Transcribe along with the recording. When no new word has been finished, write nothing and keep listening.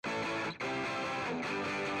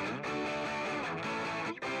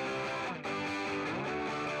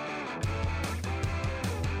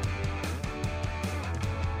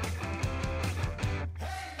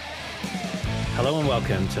Hello and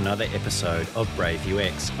welcome to another episode of Brave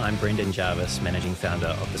UX. I'm Brendan Jarvis, Managing Founder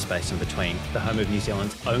of The Space in Between, the home of New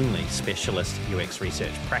Zealand's only specialist UX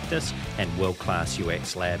research practice and world-class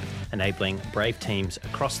UX lab, enabling brave teams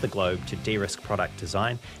across the globe to de-risk product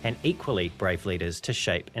design and equally brave leaders to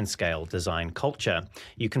shape and scale design culture.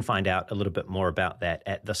 You can find out a little bit more about that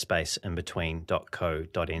at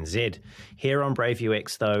thespaceinbetween.co.nz. Here on Brave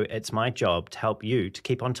UX, though, it's my job to help you to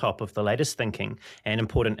keep on top of the latest thinking and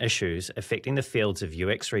important issues affecting the fields of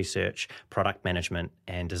UX research, product management,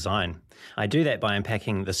 and design. I do that by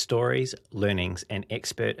unpacking the stories, learnings, and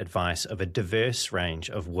expert advice of a diverse range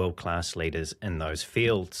of world-class leaders in those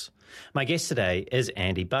fields. My guest today is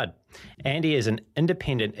Andy Budd. Andy is an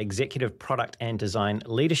independent executive product and design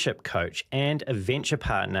leadership coach and a venture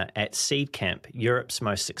partner at SeedCamp, Europe's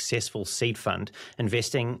most successful seed fund,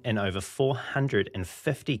 investing in over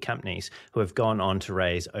 450 companies who have gone on to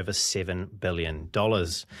raise over $7 billion.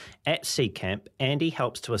 At SeedCamp, Andy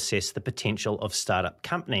helps to assess the potential of startup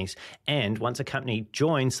companies, and once a company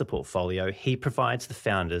joins the portfolio, he provides the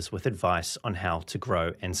founders with advice on how to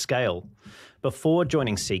grow and scale. Before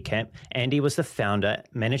joining SeedCamp, Andy was the founder,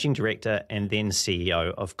 managing director, and then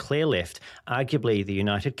CEO of Clearleft, arguably the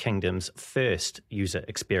United Kingdom's first user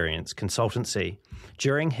experience consultancy.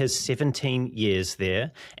 During his 17 years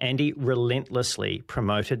there, Andy relentlessly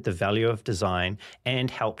promoted the value of design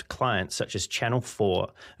and helped clients such as Channel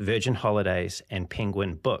 4, Virgin Holidays, and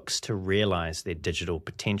Penguin Books to realize their digital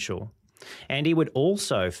potential. Andy would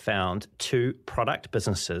also found two product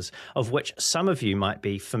businesses, of which some of you might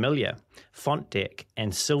be familiar, FontDeck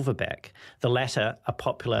and Silverback, the latter a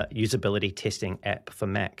popular usability testing app for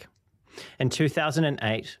Mac. In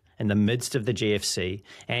 2008, in the midst of the GFC,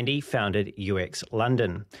 Andy founded UX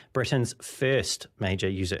London, Britain's first major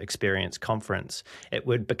user experience conference. It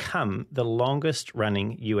would become the longest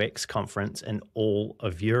running UX conference in all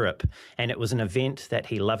of Europe, and it was an event that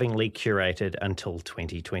he lovingly curated until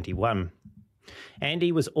 2021.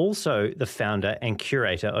 Andy was also the founder and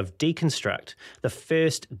curator of Deconstruct, the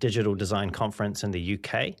first digital design conference in the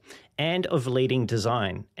UK, and of Leading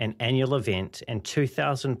Design, an annual event and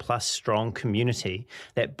 2,000 plus strong community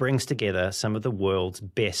that brings together some of the world's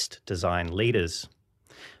best design leaders.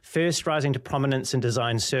 First rising to prominence in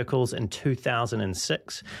design circles in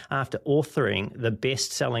 2006 after authoring the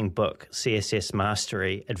best-selling book CSS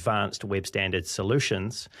Mastery, Advanced Web Standards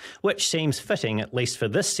Solutions, which seems fitting, at least for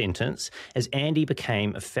this sentence, as Andy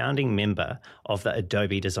became a founding member of the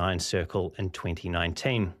Adobe Design Circle in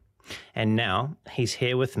 2019. And now he's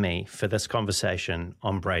here with me for this conversation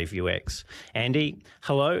on Brave UX. Andy,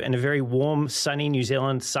 hello, and a very warm, sunny New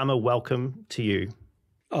Zealand summer welcome to you.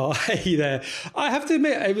 Oh, hey there. I have to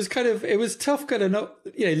admit, it was tough kind of not,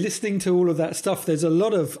 listening to all of that stuff. There's a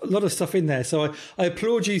lot of stuff in there. So I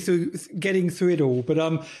applaud you through getting through it all. But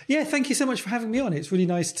thank you so much for having me on. It's really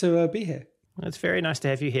nice to be here. It's very nice to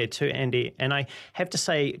have you here too, Andy. And I have to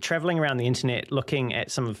say, traveling around the internet, looking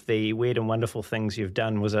at some of the weird and wonderful things you've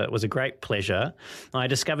done was a great pleasure. I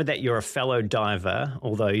discovered that you're a fellow diver,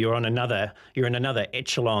 although you're in another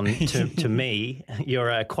echelon to me. You're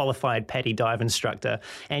a qualified PADI dive instructor,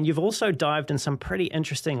 and you've also dived in some pretty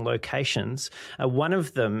interesting locations. One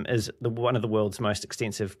of them is one of the world's most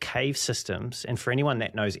extensive cave systems. And for anyone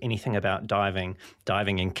that knows anything about diving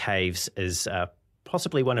in caves is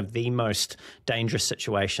possibly one of the most dangerous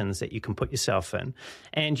situations that you can put yourself in.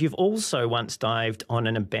 And you've also once dived on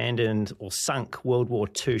an abandoned or sunk World War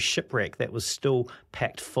II shipwreck that was still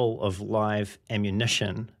packed full of live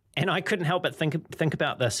ammunition. And I couldn't help but think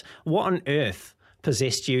about this. What on earth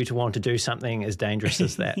possessed you to want to do something as dangerous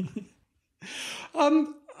as that? I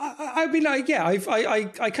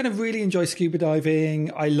kind of really enjoy scuba diving.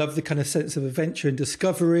 I love the kind of sense of adventure and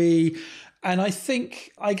discovery. And I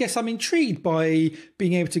guess I'm intrigued by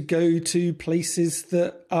being able to go to places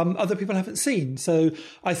that other people haven't seen. So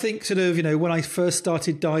I think when I first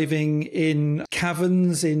started diving in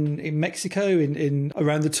caverns in Mexico, in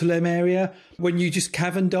around the Tulum area, when you just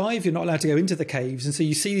cavern dive, you're not allowed to go into the caves. And so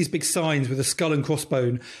you see these big signs with a skull and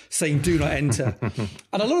crossbone saying, "Do not enter."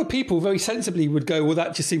 And a lot of people very sensibly would go, well,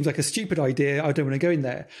 that just seems like a stupid idea. I don't want to go in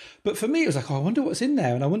there. But for me, it was like, I wonder what's in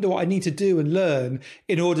there. And I wonder what I need to do and learn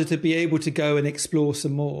in order to be able to go and explore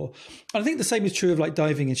some more. And I think the same is true of like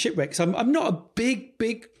diving in shipwrecks. I'm not a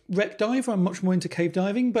big wreck diver. I'm much more into cave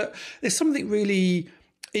diving, but there's something really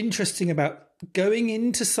interesting about going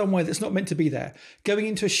into somewhere that's not meant to be there, going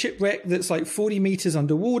into a shipwreck that's like 40 meters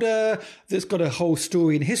underwater, that's got a whole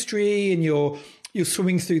story and history, and you're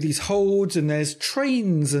swimming through these holds, and there's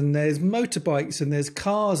trains and there's motorbikes and there's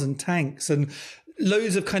cars and tanks, and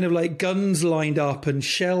loads of kind of like guns lined up and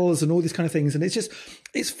shells and all these kind of things. And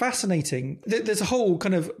it's fascinating. There's a whole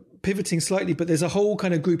kind of pivoting slightly, but there's a whole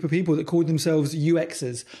kind of group of people that call themselves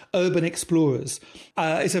UXers, urban explorers.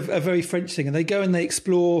 It's a very French thing. And they go and they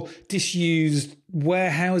explore disused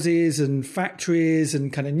warehouses and factories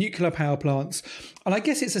and kind of nuclear power plants. And I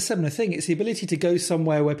guess it's a similar thing. It's the ability to go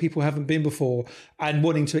somewhere where people haven't been before and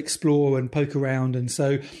wanting to explore and poke around. And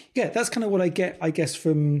so, yeah, that's kind of what I get, I guess,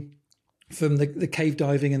 from the cave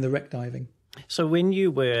diving and the wreck diving. So when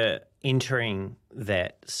you were entering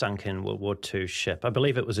that sunken World War II ship, I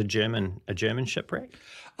believe it was a German shipwreck?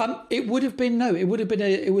 It would have been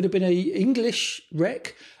a English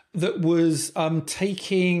wreck that was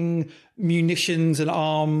taking munitions and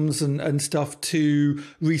arms and stuff to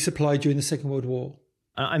resupply during the Second World War.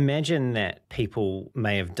 I imagine that people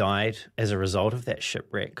may have died as a result of that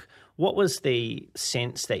shipwreck. What was the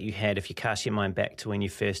sense that you had, if you cast your mind back to when you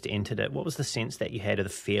first entered it, what was the sense that you had, or the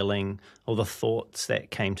feeling or the thoughts that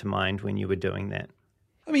came to mind when you were doing that?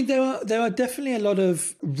 I mean, there are definitely a lot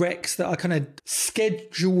of wrecks that are kind of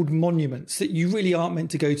scheduled monuments that you really aren't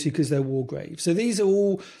meant to go to because they're war graves. So these are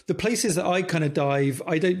all the places that I kind of dive.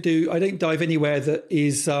 I don't dive anywhere that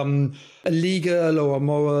is illegal or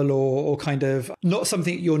immoral or kind of not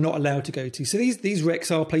something you're not allowed to go to. So these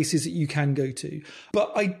wrecks are places that you can go to.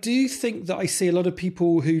 But I do think that I see a lot of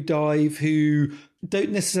people who dive who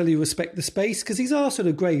don't necessarily respect the space, because these are sort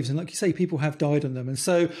of graves, and like you say, people have died on them. And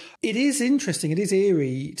so it is interesting, it is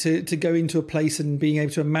eerie to go into a place and being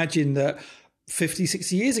able to imagine that 50,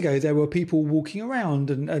 60 years ago there were people walking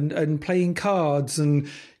around and playing cards, and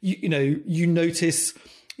you notice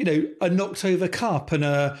a knocked over cup and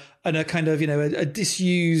a kind of a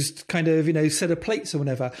disused kind of set of plates or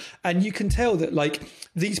whatever, and you can tell that like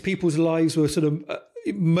these people's lives were sort of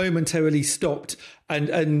momentarily stopped,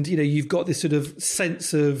 and you've got this sort of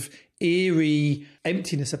sense of eerie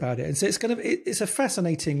emptiness about it. And so it's a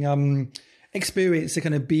fascinating experience to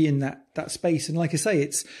kind of be in that space. And like I say,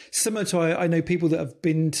 it's similar to I know people that have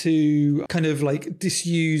been to kind of like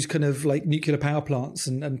disused kind of like nuclear power plants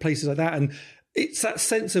and places like that, and it's that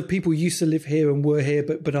sense of people used to live here and were here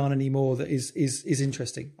but aren't anymore that is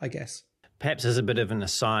interesting, I guess. Perhaps as a bit of an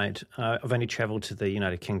aside, I've only travelled to the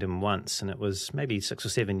United Kingdom once, and it was maybe 6 or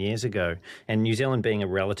 7 years ago. And New Zealand being a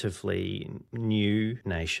relatively new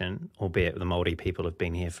nation, albeit the Māori people have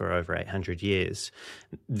been here for over 800 years,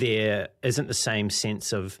 there isn't the same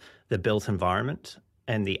sense of the built environment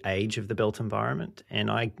and the age of the built environment. And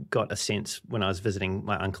I got a sense when I was visiting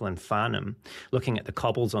my uncle in Farnham, looking at the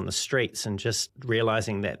cobbles on the streets and just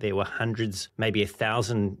realising that there were hundreds, maybe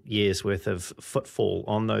 1,000 years worth of footfall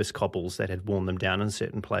on those cobbles that had worn them down in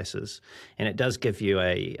certain places. And it does give you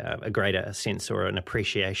a greater sense or an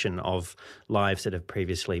appreciation of lives that have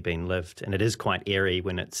previously been lived. And it is quite eerie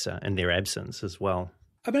when it's in their absence as well.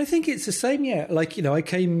 I mean, I think it's the same, yeah. Like,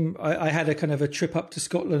 I had a kind of a trip up to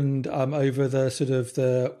Scotland over the sort of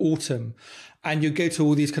the autumn, and you go to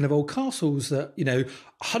all these kind of old castles that,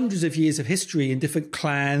 hundreds of years of history and different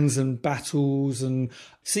clans and battles. And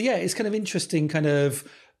so, yeah, it's kind of interesting kind of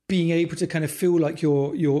being able to kind of feel like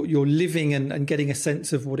you're living and getting a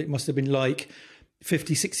sense of what it must have been like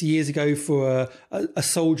 50, 60 years ago for a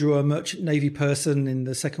soldier or a merchant navy person in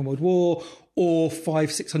the Second World War, or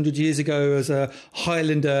 500, 600 years ago as a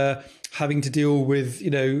Highlander having to deal with,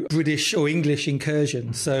 British or English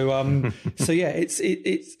incursion. So, yeah,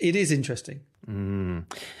 it is interesting. Mm.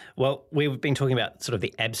 Well, we've been talking about sort of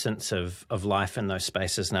the absence of life in those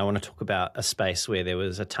spaces, and I want to talk about a space where there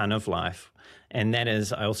was a ton of life. And that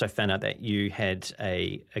is, I also found out that you had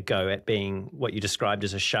a go at being what you described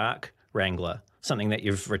as a shark wrangler, something that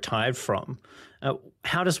you've retired from.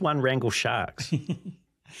 How does one wrangle sharks?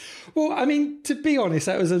 Well, I mean, to be honest,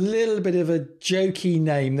 that was a little bit of a jokey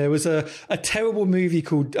name. There was a terrible movie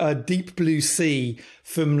called Deep Blue Sea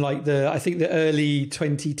from like I think the early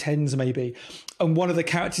 2010s maybe. And one of the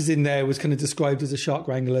characters in there was kind of described as a shark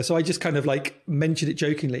wrangler. So I just kind of like mentioned it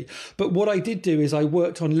jokingly. But what I did do is I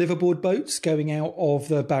worked on liveaboard boats going out of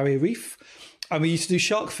the Barrier Reef, and we used to do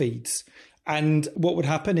shark feeds. And what would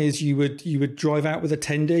happen is you would drive out with a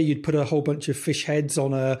tender, you'd put a whole bunch of fish heads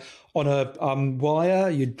on a wire,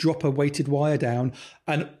 you'd drop a weighted wire down,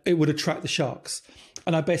 and it would attract the sharks.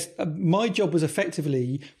 And my job was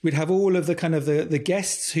effectively, we'd have all of the kind of the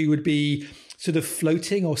guests who would be sort of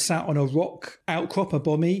floating or sat on a rock outcrop, a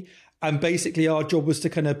bommy. And basically our job was to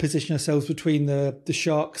kind of position ourselves between the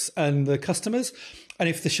sharks and the customers. And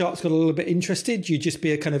if the sharks got a little bit interested, you'd just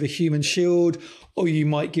be a kind of a human shield, or you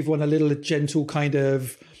might give one a little gentle kind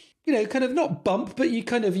of, kind of not bump, but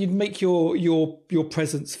you'd make your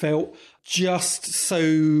presence felt, just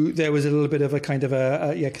so there was a little bit of a kind of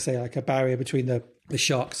like a barrier between the the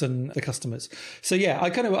sharks and the customers. So yeah,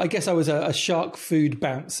 I guess I was a shark food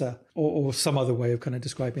bouncer or some other way of kind of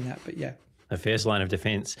describing that. But yeah. The first line of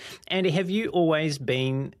defense. Andy, have you always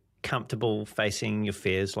been comfortable facing your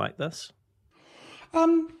fears like this?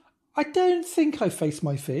 I don't think I face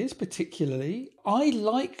my fears particularly. I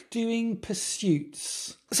like doing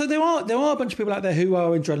pursuits. So there are a bunch of people out there who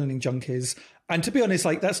are adrenaline junkies. And to be honest,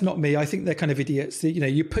 like that's not me. I think they're kind of idiots. That,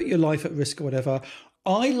 you put your life at risk or whatever.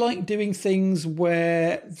 I like doing things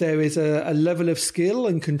where there is a level of skill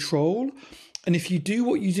and control. And if you do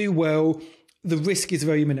what you do well, the risk is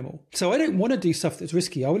very minimal. So I don't want to do stuff that's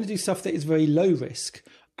risky. I want to do stuff that is very low risk.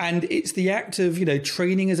 And it's the act of,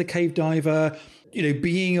 training as a cave diver,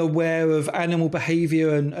 being aware of animal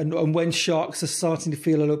behavior and when sharks are starting to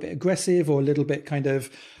feel a little bit aggressive or a little bit kind of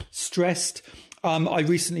stressed. I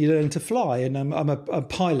recently learned to fly, and I'm a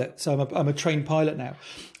pilot, so I'm a trained pilot now.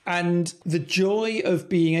 And the joy of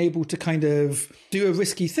being able to kind of do a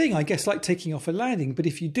risky thing, I guess, like taking off a landing. But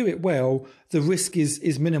if you do it well, the risk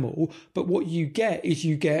is minimal. But what you get is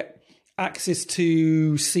access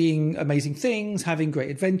to seeing amazing things, having great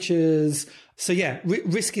adventures. So yeah,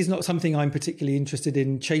 risk is not something I'm particularly interested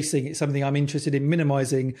in chasing. It's something I'm interested in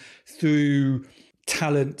minimizing through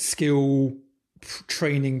talent, skill,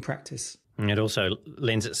 training, practice. It also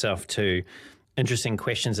lends itself to interesting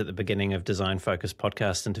questions at the beginning of design-focused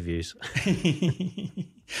podcast interviews.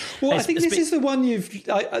 Well, I think this is the one I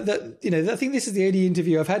think this is the only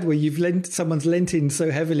interview I've had where someone's lent in so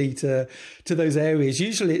heavily to those areas.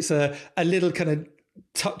 Usually it's a little kind of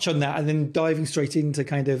touch on that and then diving straight into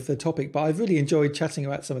kind of the topic. But I've really enjoyed chatting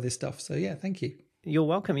about some of this stuff. So yeah, thank you. You're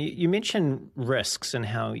welcome. You mentioned risks and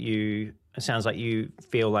how it sounds like you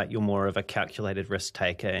feel like you're more of a calculated risk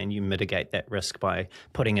taker and you mitigate that risk by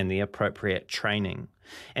putting in the appropriate training.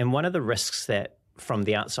 And one of the risks that from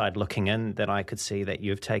the outside looking in that I could see that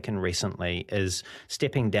you've taken recently is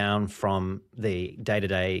stepping down from the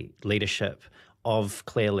day-to-day leadership of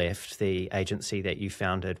Clearleft, the agency that you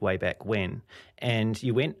founded way back when. And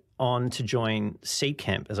you went on to join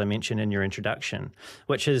Seedcamp, as I mentioned in your introduction,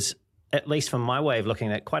 which is, at least from my way of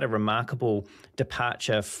looking at it, quite a remarkable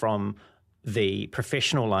departure from the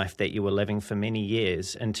professional life that you were living for many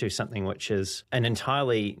years into something which is an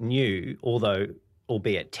entirely new, although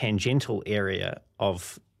albeit tangential area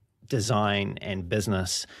of design and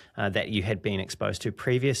business that you had been exposed to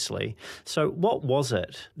previously. So what was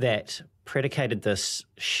it that predicated this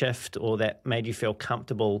shift or that made you feel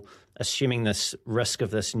comfortable assuming this risk of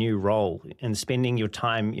this new role and spending your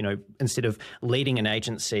time, instead of leading an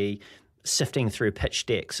agency, sifting through pitch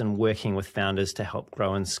decks and working with founders to help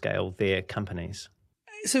grow and scale their companies?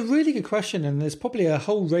 It's a really good question, and there's probably a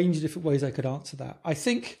whole range of different ways I could answer that. I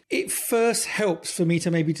think it first helps for me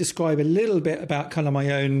to maybe describe a little bit about kind of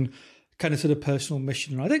my own kind of sort of personal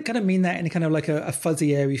mission. And I don't kind of mean that in a kind of like a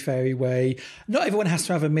fuzzy, airy-fairy way. Not everyone has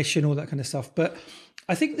to have a mission, all that kind of stuff. But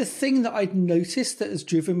I think the thing that I'd noticed that has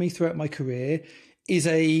driven me throughout my career is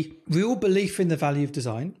a real belief in the value of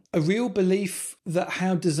design, a real belief that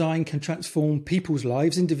how design can transform people's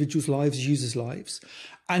lives, individuals' lives, users' lives,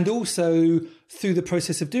 and also through the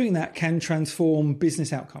process of doing that can transform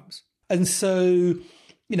business outcomes. And so,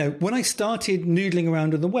 when I started noodling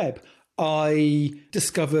around on the web, I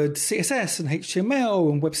discovered CSS and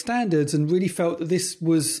HTML and web standards and really felt that this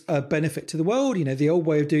was a benefit to the world. The old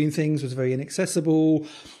way of doing things was very inaccessible.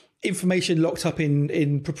 Information locked up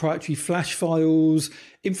in proprietary Flash files,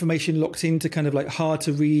 information locked into kind of like hard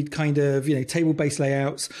to read kind of, table-based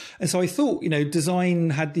layouts. And so I thought,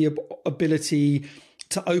 design had the ability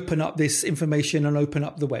to open up this information and open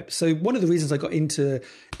up the web. So one of the reasons I got into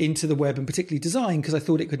the web and particularly design, because I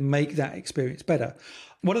thought it could make that experience better.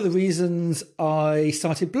 One of the reasons I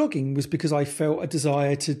started blogging was because I felt a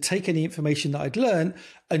desire to take any information that I'd learned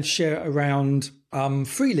and share it around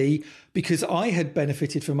freely, because I had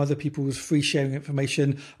benefited from other people's free sharing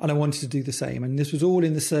information and I wanted to do the same. And this was all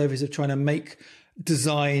in the service of trying to make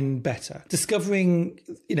design better. Discovering,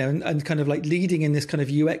 and kind of like leading in this kind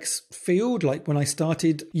of UX field. Like when I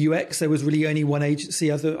started UX, there was really only one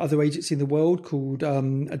agency, other agency in the world called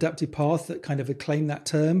Adaptive Path that kind of had claimed that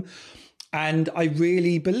term. And I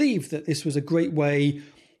really believed that this was a great way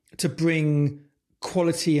to bring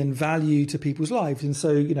quality and value to people's lives. And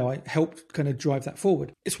so, I helped kind of drive that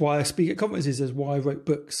forward. It's why I speak at conferences, it's why I wrote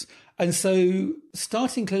books. And so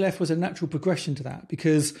starting Clearleft was a natural progression to that,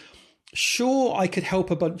 because sure, I could help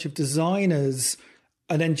a bunch of designers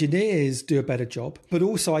and engineers do a better job, but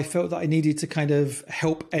also I felt that I needed to kind of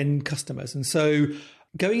help end customers. And so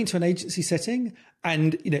going into an agency setting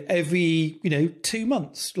and, every, 2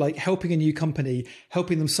 months, like helping a new company,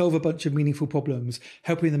 helping them solve a bunch of meaningful problems,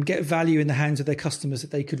 helping them get value in the hands of their customers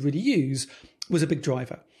that they could really use, was a big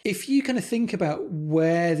driver. If you kind of think about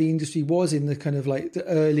where the industry was in the kind of like the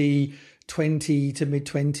early 20 to mid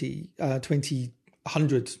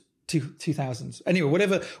 2000s, 2000s,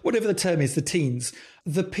 anyway, whatever the term is, the teens,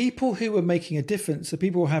 the people who were making a difference, the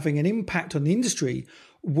people who were having an impact on the industry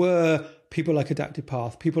were people like Adaptive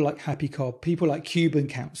Path, people like Happy Cobb, people like Cuban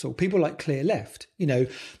Council, people like Clear Left,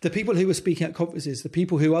 the people who were speaking at conferences, the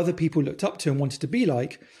people who other people looked up to and wanted to be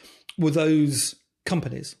like were those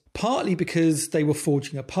companies, partly because they were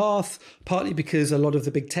forging a path, partly because a lot of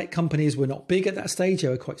the big tech companies were not big at that stage, they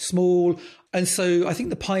were quite small. And so I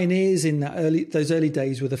think the pioneers in those early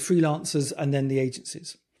days were the freelancers and then the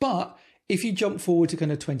agencies. But if you jump forward to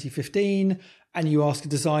kind of 2015 and you ask a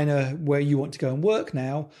designer where you want to go and work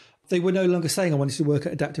now, they were no longer saying I wanted to work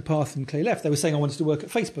at Adaptive Path and Clear Left. They were saying I wanted to work at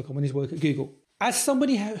Facebook, I wanted to work at Google. As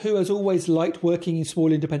somebody who has always liked working in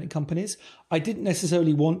small independent companies, I didn't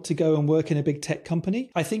necessarily want to go and work in a big tech company.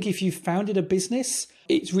 I think if you've founded a business,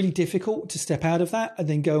 it's really difficult to step out of that and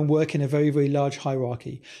then go and work in a very, very large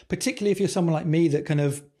hierarchy, particularly if you're someone like me that kind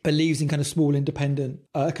of believes in kind of small independent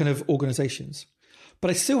kind of organizations. But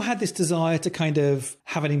I still had this desire to kind of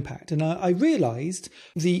have an impact. And I realized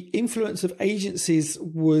the influence of agencies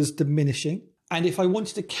was diminishing. And if I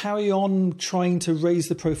wanted to carry on trying to raise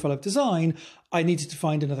the profile of design, I needed to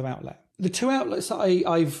find another outlet. The two outlets that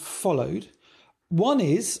I've followed, one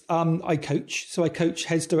is I coach. So I coach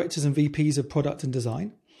heads, directors and VPs of product and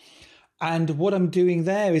design. And what I'm doing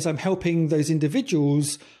there is I'm helping those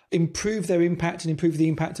individuals improve their impact and improve the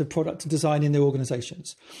impact of product and design in their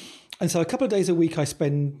organizations. And so a couple of days a week, I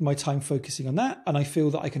spend my time focusing on that. And I feel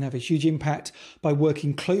that I can have a huge impact by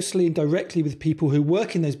working closely and directly with people who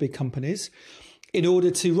work in those big companies in order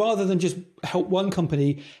to, rather than just help one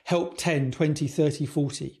company, help 10, 20, 30,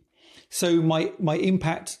 40. So my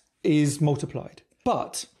impact is multiplied.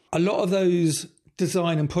 But a lot of those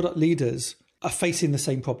design and product leaders are facing the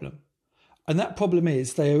same problem. And that problem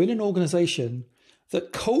is they are in an organization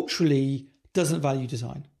that culturally doesn't value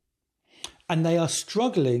design. And they are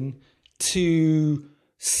struggling to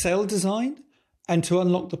sell design and to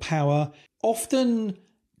unlock the power, often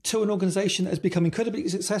to an organization that has become incredibly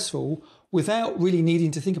successful without really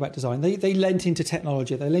needing to think about design. They lent into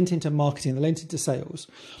technology, they lent into marketing, they lent into sales.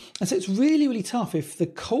 And so it's really, really tough if the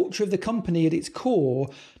culture of the company at its core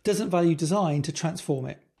doesn't value design to transform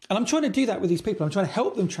it. And I'm trying to do that with these people. I'm trying to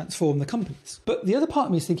help them transform the companies. But the other part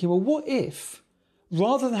of me is thinking, well, what if,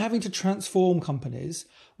 rather than having to transform companies,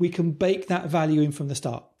 we can bake that value in from the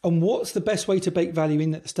start? And what's the best way to bake value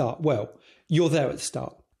in at the start? Well, you're there at the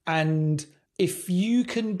start. And if you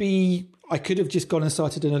can be, I could have just gone and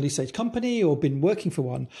started an early stage company or been working for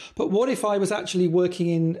one. But what if I was actually working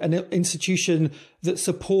in an institution that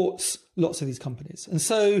supports lots of these companies? And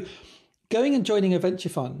so going and joining a venture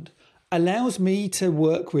fund allows me to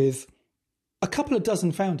work with a couple of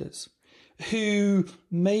dozen founders who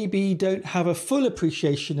maybe don't have a full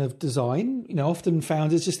appreciation of design. Often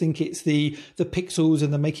founders just think it's the pixels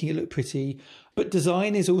and the making it look pretty. But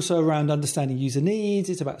design is also around understanding user needs.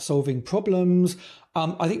 It's about solving problems.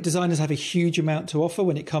 I think designers have a huge amount to offer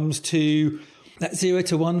when it comes to that 0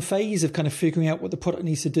 to 1 phase of kind of figuring out what the product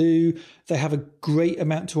needs to do. They have a great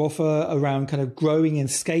amount to offer around kind of growing and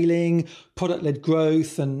scaling, product-led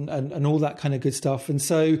growth and all that kind of good stuff. And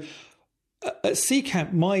so at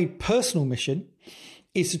Seedcamp, my personal mission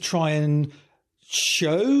is to try and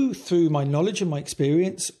show through my knowledge and my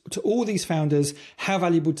experience to all these founders how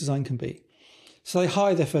valuable design can be. So they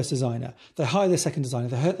hire their first designer, they hire their second designer,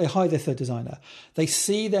 they hire their third designer. They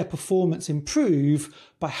see their performance improve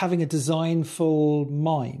by having a designful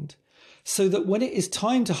mind, so that when it is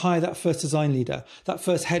time to hire that first design leader, that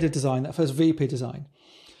first head of design, that first VP design,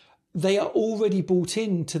 they are already bought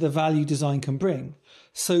into the value design can bring,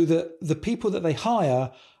 so that the people that they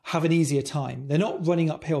hire have an easier time. They're not running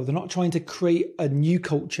uphill. They're not trying to create a new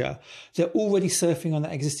culture. They're already surfing on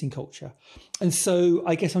that existing culture. And so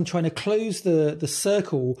I guess I'm trying to close the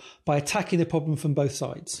circle by attacking the problem from both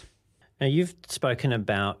sides. Now, you've spoken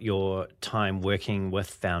about your time working with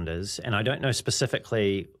founders, and I don't know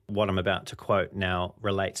specifically what I'm about to quote now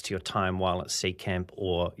relates to your time while at Seedcamp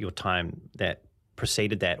or your time that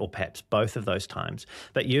preceded that, or perhaps both of those times.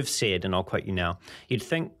 But you've said, and I'll quote you now, you'd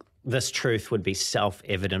think this truth would be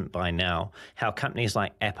self-evident by now, how companies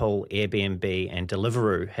like Apple, Airbnb and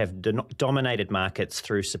Deliveroo have dominated markets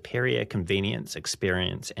through superior convenience,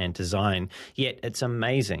 experience and design. Yet it's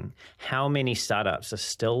amazing how many startups are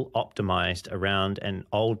still optimized around an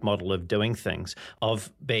old model of doing things,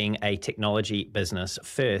 of being a technology business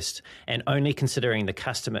first and only considering the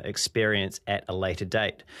customer experience at a later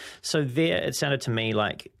date. So there, it sounded to me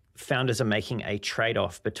like founders are making a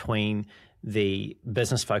trade-off between the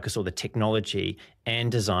business focus or the technology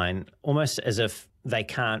and design almost as if they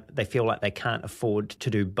feel like they can't afford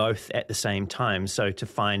to do both at the same time. So to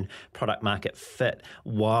find product market fit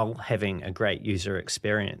while having a great user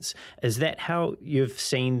experience. Is that how you've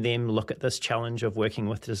seen them look at this challenge of working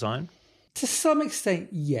with design? To some extent,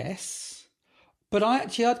 yes. But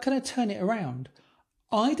I'd kind of turn it around.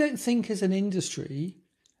 I don't think as an industry,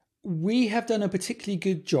 we have done a particularly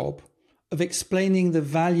good job of explaining the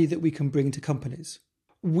value that we can bring to companies.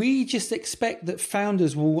 We just expect that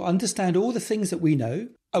founders will understand all the things that we know.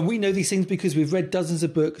 And we know these things because we've read dozens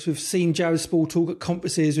of books. We've seen Jared Spall talk at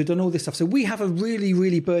conferences. We've done all this stuff. So we have a really,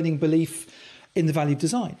 really burning belief in the value of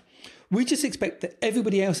design. We just expect that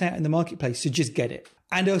everybody else out in the marketplace to just get it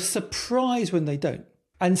and are surprised when they don't.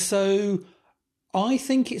 And so I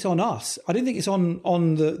think it's on us. I don't think it's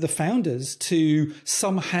on the founders to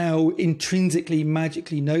somehow intrinsically,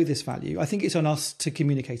 magically know this value. I think it's on us to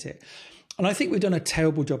communicate it. And I think we've done a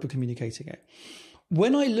terrible job of communicating it.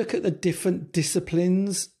 When I look at the different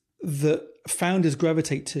disciplines that founders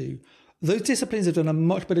gravitate to, those disciplines have done a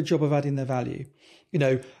much better job of adding their value. You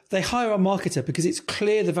know, they hire a marketer because it's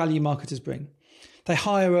clear the value marketers bring. They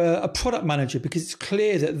hire a product manager because it's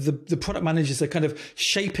clear that the product managers are kind of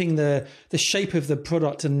shaping the shape of the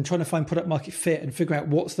product and trying to find product market fit and figure out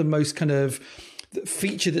what's the most kind of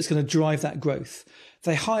feature that's going to drive that growth.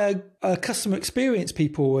 They hire customer experience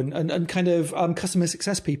people and kind of customer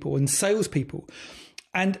success people and sales people.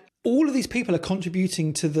 And all of these people are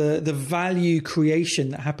contributing to the value creation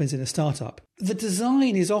that happens in a startup. The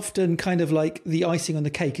design is often kind of like the icing on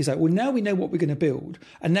the cake. Is like, well, now we know what we're going to build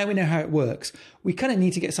and now we know how it works. We kind of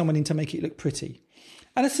need to get someone in to make it look pretty.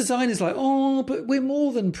 And as designers, like, oh, but we're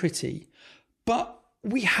more than pretty. But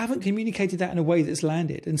we haven't communicated that in a way that's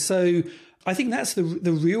landed. And so I think that's the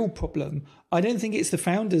real problem. I don't think it's the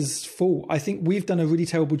founders' fault. I think we've done a really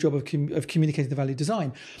terrible job of communicating the value of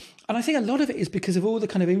design. And I think a lot of it is because of all the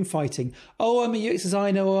kind of infighting. Oh, I'm a UX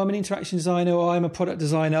designer, or I'm an interaction designer, or I'm a product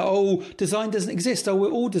designer. Oh, design doesn't exist. Oh, we're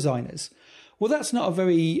all designers. Well, that's not a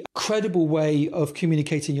very credible way of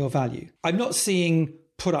communicating your value. I'm not seeing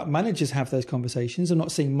product managers have those conversations. I'm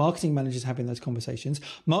not seeing marketing managers having those conversations.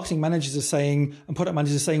 Marketing managers are saying, and product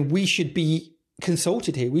managers are saying, we should be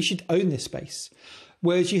consulted here. We should own this space.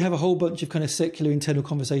 Whereas you have a whole bunch of kind of circular internal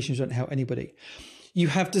conversations that don't help anybody. You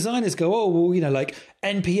have designers go, oh, well, you know, like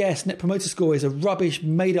NPS, Net Promoter Score, is a rubbish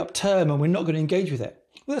made up term and we're not going to engage with it.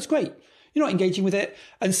 Well, that's great. You're not engaging with it.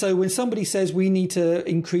 And so when somebody says we need to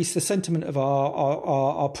increase the sentiment of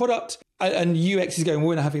our product and UX is going, well,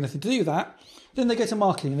 we're not having nothing to do with that, then they go to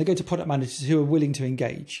marketing and they go to product managers who are willing to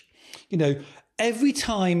engage. You know, every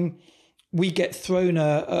time we get thrown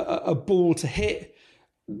a ball to hit,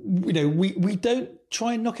 you know, we don't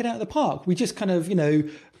try and knock it out of the park. We just kind of, you know,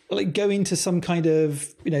 like go into some kind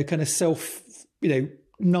of, you know, kind of self, you know,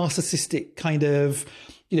 narcissistic kind of,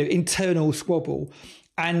 you know, internal squabble.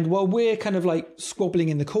 And while we're kind of like squabbling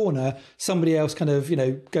in the corner, somebody else kind of, you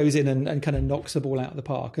know, goes in and kind of knocks the ball out of the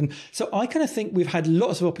park. And so I kind of think we've had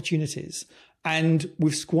lots of opportunities and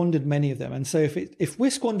we've squandered many of them. And so if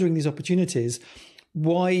we're squandering these opportunities,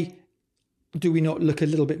 why do we not look a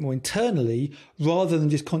little bit more internally rather than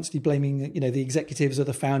just constantly blaming, you know, the executives or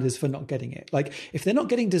the founders for not getting it? Like, if they're not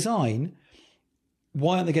getting design,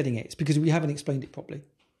 why aren't they getting it? It's because we haven't explained it properly.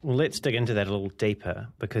 Well, let's dig into that a little deeper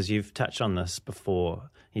because you've touched on this before.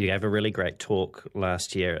 You gave a really great talk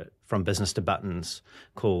last year From Business to Buttons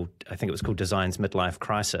called, I think it was called Design's Midlife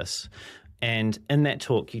Crisis. And in that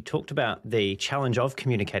talk, you talked about the challenge of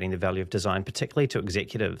communicating the value of design, particularly to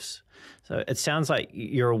executives. So it sounds like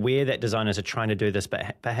you're aware that designers are trying to do this,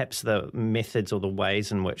 but perhaps the methods or the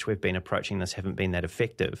ways in which we've been approaching this haven't been that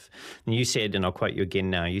effective. And you said, and I'll quote you again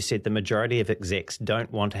now, you said the majority of execs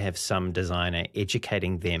don't want to have some designer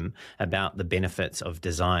educating them about the benefits of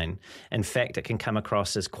design. In fact, it can come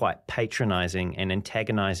across as quite patronizing and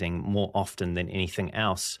antagonizing more often than anything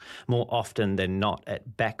else. More often than not,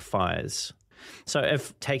 it backfires. So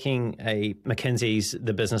if taking a McKinsey's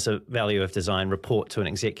The Business of Value of Design report to an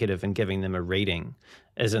executive and giving them a reading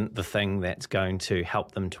isn't the thing that's going to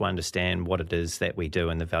help them to understand what it is that we do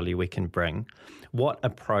and the value we can bring, what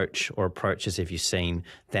approach or approaches have you seen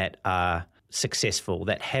that are successful,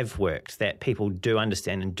 that have worked, that people do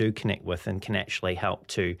understand and do connect with and can actually help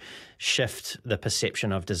to shift the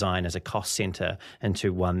perception of design as a cost center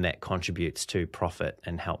into one that contributes to profit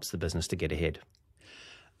and helps the business to get ahead?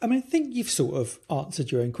 I mean, I think you've sort of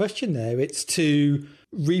answered your own question there. It's to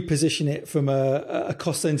reposition it from a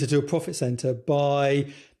cost center to a profit center by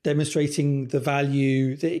demonstrating the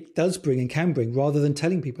value that it does bring and can bring rather than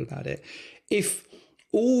telling people about it. If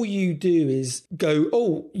all you do is go,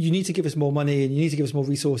 oh, you need to give us more money and you need to give us more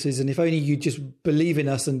resources. And if only you just believe in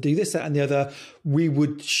us and do this, that, and the other, we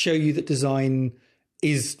would show you that design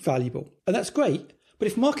is valuable. And that's great. But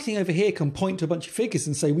if marketing over here can point to a bunch of figures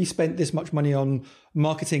and say, we spent this much money on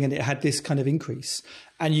marketing and it had this kind of increase,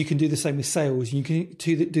 and you can do the same with sales, you can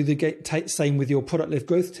do the same with your product-led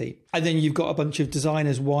growth team. And then you've got a bunch of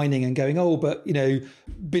designers whining and going, oh, but, $1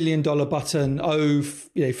 billion button,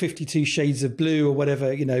 52 shades of blue or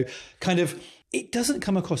whatever, kind of, it doesn't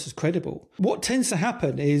come across as credible. What tends to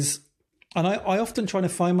happen is, and I often try to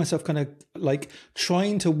find myself kind of like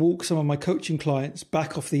trying to walk some of my coaching clients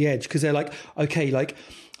back off the edge, because they're like, okay, like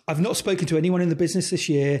I've not spoken to anyone in the business this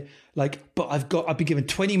year, like, but I've been given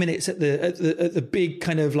 20 minutes at the big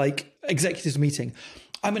kind of like executives meeting.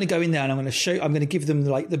 I'm going to go in there and I'm going to give them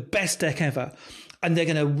like the best deck ever. And they're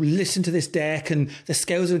going to listen to this deck and the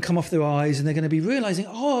scales are going to come off their eyes and they're going to be realizing,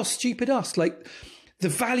 oh, stupid us. Like, the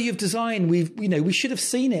value of design, we should have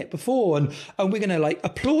seen it before, and we're going to like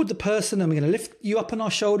applaud the person, and we're going to lift you up on our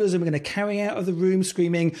shoulders, and we're going to carry out of the room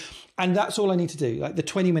screaming, and that's all I need to do, like the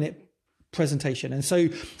 20-minute presentation. And so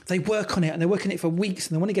they work on it, and they're working it for weeks,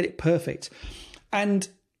 and they want to get it perfect, and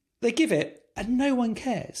they give it, and no one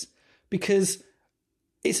cares because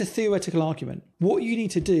it's a theoretical argument. What you need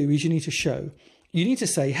to do is you need to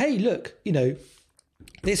say, hey, look,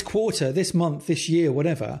 this quarter, this month, this year,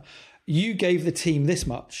 whatever. You gave the team this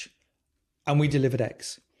much and we delivered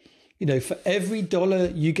X. For every dollar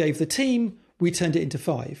you gave the team, we turned it into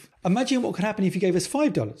 $5. Imagine what could happen if you gave us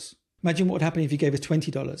 $5. Imagine what would happen if you gave us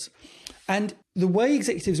 $20. And the way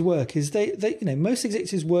executives work is they most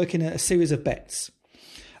executives work in a series of bets.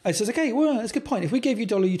 And it says, okay, well, that's a good point. If we gave you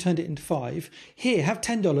 $1, you turned it into $5. Here, have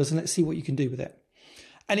 $10 and let's see what you can do with it.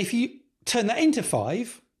 And if you turn that into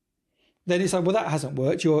 $5, then it's like, well, that hasn't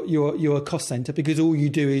worked. You're a cost center, because all you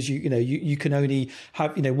do is you can only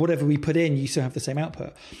have, whatever we put in, you still have the same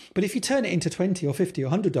output. But if you turn it into $20 or $50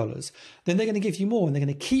 or $100, then they're going to give you more, and they're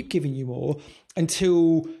going to keep giving you more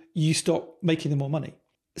until you stop making them more money.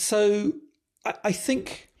 So I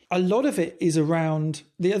think a lot of it is around,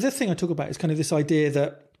 the other thing I talk about is kind of this idea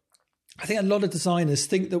that I think a lot of designers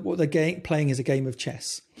think that what they're playing is a game of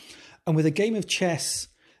chess. And with a game of chess,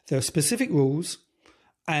 there are specific rules,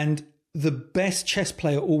 and the best chess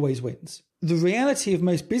player always wins. The reality of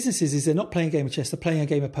most businesses is they're not playing a game of chess, they're playing a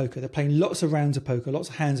game of poker. They're playing lots of rounds of poker, lots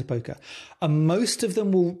of hands of poker. And most of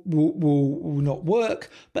them will not work,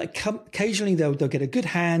 but occasionally they'll get a good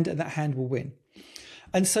hand, and that hand will win.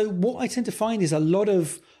 And so what I tend to find is a lot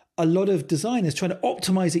of designers trying to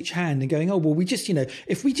optimize each hand and going, oh, well, we just,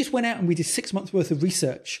 if we just went out and we did 6 months worth of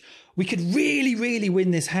research, we could really, really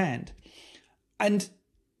win this hand. And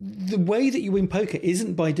the way that you win poker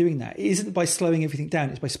isn't by doing that. It isn't by slowing everything down.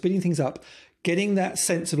 It's by speeding things up, getting that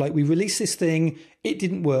sense of like, we released this thing, it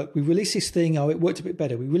didn't work. We released this thing, oh, it worked a bit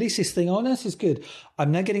better. We released this thing, oh, no, this is good.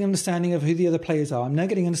 I'm now getting understanding of who the other players are. I'm now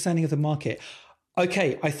getting understanding of the market.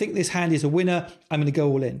 Okay, I think this hand is a winner. I'm going to go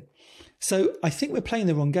all in. So I think we're playing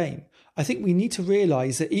the wrong game. I think we need to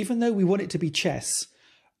realize that even though we want it to be chess,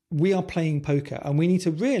 we are playing poker, and we need to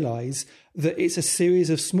realize that it's a series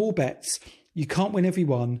of small bets. You can't win every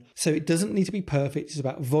one. So it doesn't need to be perfect. It's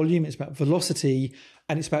about volume. It's about velocity.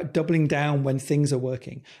 And it's about doubling down when things are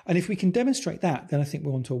working. And if we can demonstrate that, then I think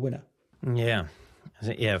we're on to a winner. Yeah.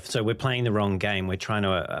 Yeah. So we're playing the wrong game. We're trying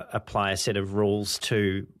to apply a set of rules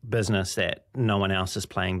to business that no one else is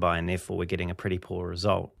playing by. And therefore we're getting a pretty poor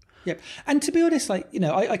result. Yep. And to be honest, I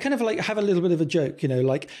kind of have a little bit of a joke,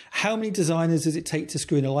 how many designers does it take to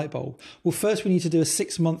screw in a light bulb? Well, first we need to do a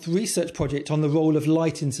 6-month research project on the role of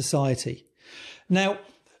light in society. Now,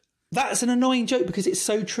 that's an annoying joke because it's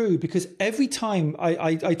so true, because every time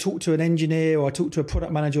I talk to an engineer, or I talk to a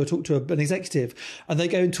product manager, or talk to an executive, and they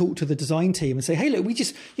go and talk to the design team and say, hey, look, we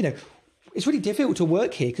just, it's really difficult to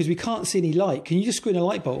work here because we can't see any light. Can you just screw in a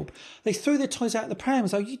light bulb? They throw their toys out the pram.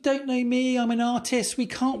 It's like, you don't know me. I'm an artist. We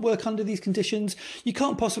can't work under these conditions. You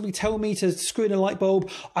can't possibly tell me to screw in a light bulb.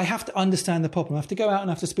 I have to understand the problem. I have to go out and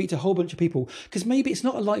I have to speak to a whole bunch of people, because maybe it's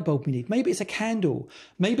not a light bulb we need. Maybe it's a candle.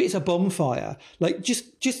 Maybe it's a bonfire. Like,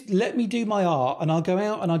 just let me do my art, and I'll go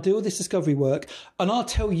out and I'll do all this discovery work, and I'll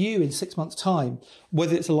tell you in 6 months' time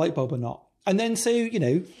whether it's a light bulb or not. And then so,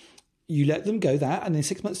 you let them go that, and in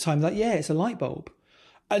 6 months' time, like, yeah, it's a light bulb.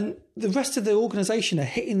 And the rest of the organization are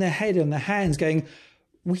hitting their head on their hands going,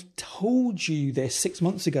 we told you this 6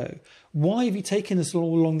 months ago. Why have you taken us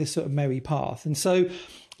all along this sort of merry path? And so,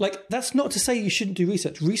 that's not to say you shouldn't do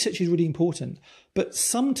research. Research is really important. But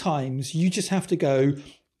sometimes you just have to go,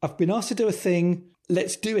 I've been asked to do a thing,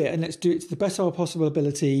 let's do it, and let's do it to the best of our possible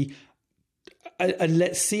ability. and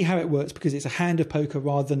let's see how it works, because it's a hand of poker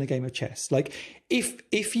rather than a game of chess. Like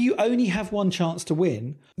if you only have one chance to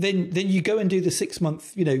win, then you go and do the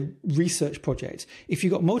 6-month, research project. If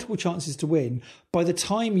you've got multiple chances to win, by the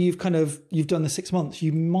time you've done the 6 months,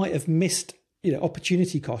 you might have missed,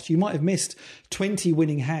 opportunity cost. You might have missed 20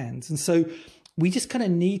 winning hands. And so we just kind of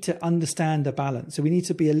need to understand the balance. So we need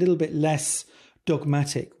to be a little bit less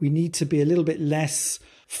dogmatic. We need to be a little bit less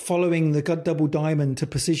following the double diamond to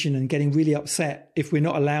precision and getting really upset if we're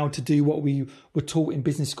not allowed to do what we were taught in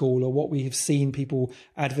business school or what we have seen people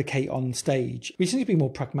advocate on stage. We just need to be more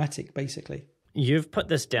pragmatic, basically. You've put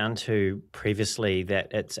this down to previously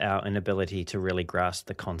that it's our inability to really grasp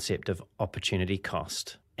the concept of opportunity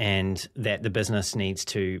cost, and that the business needs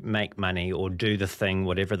to make money or do the thing,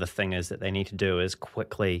 whatever the thing is that they need to do, as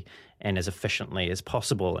quickly and as efficiently as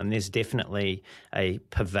possible. And there's definitely a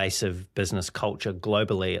pervasive business culture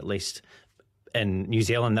globally, at least in New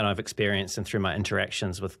Zealand, that I've experienced and through my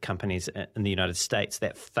interactions with companies in the United States,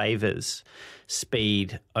 that favours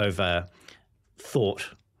speed over thought,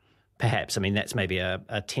 perhaps. I mean, that's maybe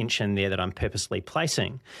a tension there that I'm purposely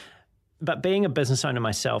placing. But being a business owner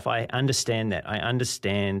myself, I understand that. I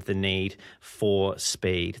understand the need for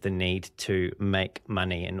speed, the need to make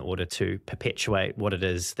money in order to perpetuate what it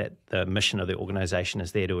is that the mission of the organization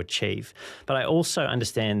is there to achieve. But I also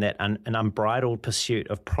understand that an unbridled pursuit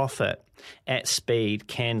of profit at speed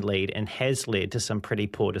can lead and has led to some pretty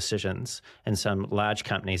poor decisions in some large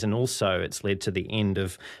companies. And also it's led to the end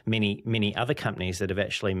of many, many other companies that have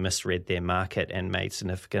actually misread their market and made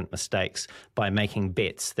significant mistakes by making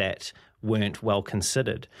bets that weren't well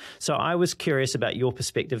considered. So I was curious about your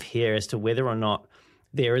perspective here as to whether or not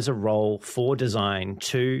there is a role for design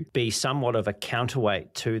to be somewhat of a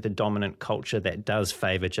counterweight to the dominant culture that does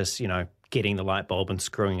favour just, getting the light bulb and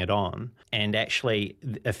screwing it on. And actually,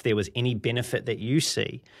 if there was any benefit that you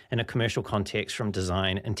see in a commercial context from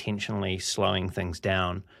design intentionally slowing things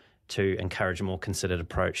down to encourage a more considered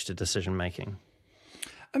approach to decision making.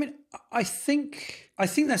 I mean, I think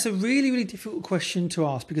that's a really, really difficult question to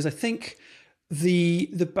ask, because I think the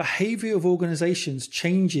behavior of organizations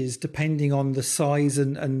changes depending on the size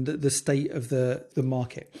and the state of the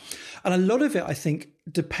market. And a lot of it, I think,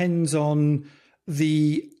 depends on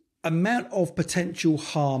the amount of potential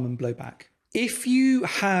harm and blowback. If you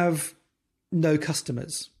have no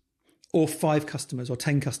customers, or 5 customers or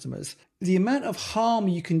 10 customers, the amount of harm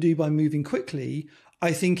you can do by moving quickly,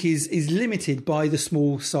 I think, is limited by the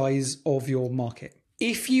small size of your market.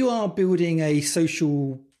 If you are building a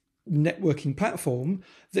social networking platform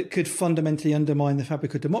that could fundamentally undermine the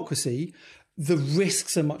fabric of democracy, the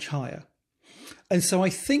risks are much higher. And so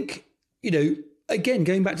I think, again,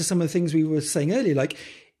 going back to some of the things we were saying earlier, like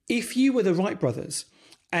if you were the Wright brothers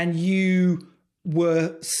and you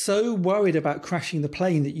were so worried about crashing the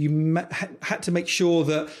plane that you had to make sure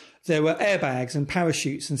that there were airbags and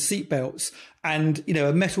parachutes and seatbelts and,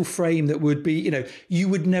 a metal frame that would be, you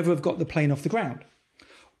would never have got the plane off the ground.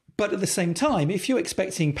 But at the same time, if you're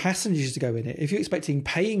expecting passengers to go in it, if you're expecting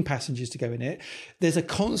paying passengers to go in it, there's a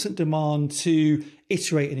constant demand to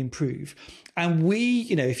iterate and improve. And we,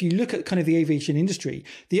 if you look at kind of the aviation industry,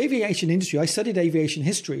 I studied aviation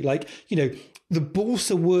history, the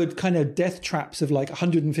balsa wood kind of death traps of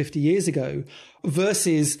 150 years ago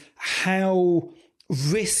versus how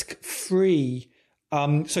risk-free,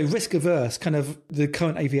 risk averse kind of the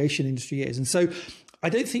current aviation industry is. And so I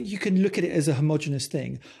don't think you can look at it as a homogenous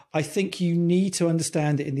thing. I think you need to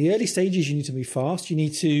understand that in the early stages, you need to move fast. You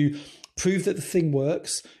need to prove that the thing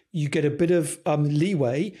works. You get a bit of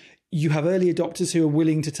leeway. You have early adopters who are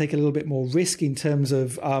willing to take a little bit more risk in terms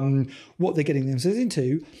of what they're getting themselves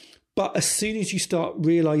into. But as soon as you start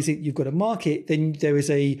realizing you've got a market, then there is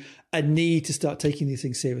a need to start taking these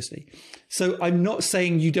things seriously. So I'm not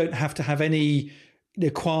saying you don't have to have any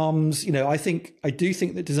qualms. I do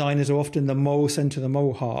think that designers are often the moral center, the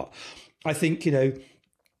moral heart. I think,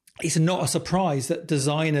 it's not a surprise that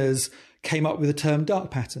designers came up with the term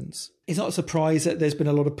dark patterns. It's not a surprise that there's been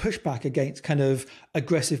a lot of pushback against kind of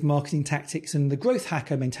aggressive marketing tactics and the growth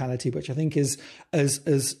hacker mentality, which I think is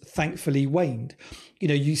as thankfully waned.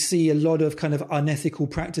 You see a lot of kind of unethical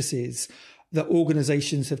practices that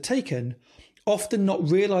organizations have taken, often not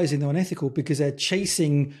realizing they're unethical because they're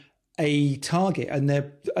chasing a target and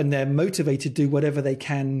they're motivated to do whatever they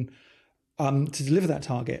can to deliver that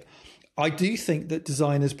target. I do think that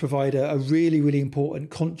designers provide a really, really important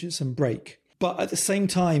conscience and brake. But at the same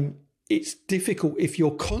time, it's difficult if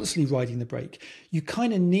you're constantly riding the brake. You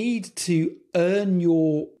kind of need to earn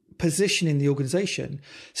your position in the organization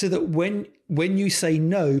so that when you say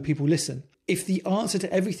no, people listen. If the answer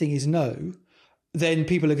to everything is no, then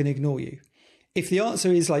people are going to ignore you. If the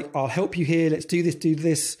answer is like, I'll help you here, let's do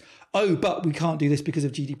this. Oh, but we can't do this because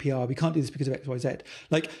of GDPR. We can't do this because of X, Y, Z.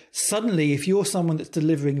 Like suddenly, if you're someone that's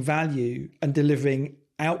delivering value and delivering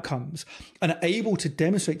outcomes and are able to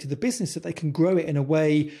demonstrate to the business that they can grow it in a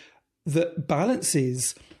way that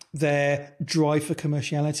balances their drive for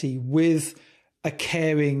commerciality with a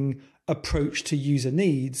caring approach to user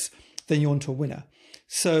needs, then you're onto a winner.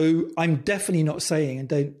 So I'm definitely not saying,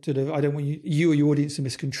 and I don't want you or your audience to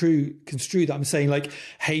misconstrue that I'm saying like,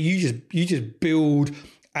 hey, you just build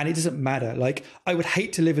and it doesn't matter. Like I would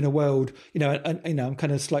hate to live in a world, and I'm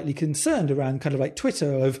kind of slightly concerned around kind of like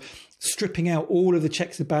Twitter of stripping out all of the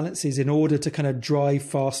checks and balances in order to kind of drive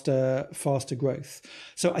faster growth.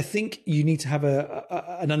 So I think you need to have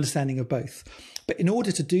an understanding of both. But in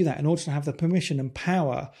order to do that, in order to have the permission and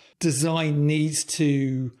power, design needs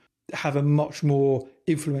to have a much more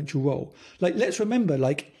influential role. Like, let's remember,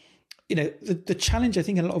 the challenge, I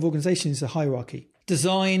think, in a lot of organizations is the hierarchy.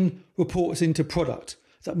 Design reports into product,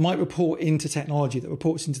 that might report into technology, that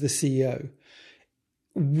reports into the CEO.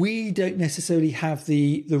 We don't necessarily have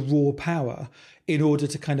the raw power in order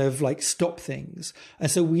to kind of like stop things.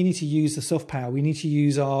 And so we need to use the soft power. We need to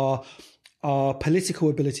use our political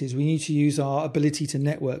abilities. We need to use our ability to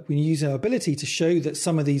network. We need to use our ability to show that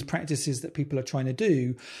some of these practices that people are trying to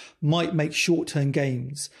do might make short-term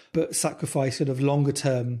gains, but sacrifice sort of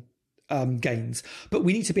longer-term gains. But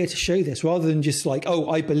we need to be able to show this rather than just like, oh,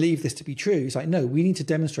 I believe this to be true. It's like, no, we need to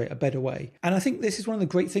demonstrate a better way. And I think this is one of the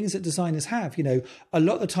great things that designers have. A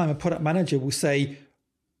lot of the time a product manager will say,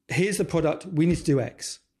 here's the product, we need to do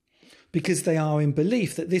X, because they are in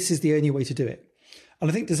belief that this is the only way to do it. And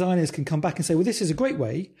I think designers can come back and say, well, this is a great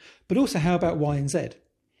way, but also how about Y and Z?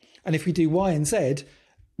 And if we do Y and Z,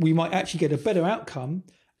 we might actually get a better outcome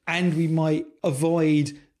and we might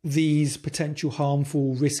avoid these potential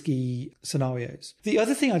harmful, risky scenarios. The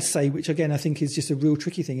other thing I'd say, which again, I think is just a real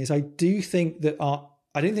tricky thing, is I do think that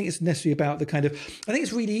I don't think it's necessarily about the kind of, I think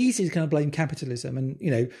it's really easy to kind of blame capitalism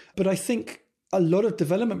and, but I think a lot of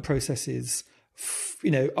development processes,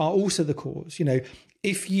 are also the cause.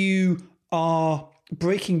 If you are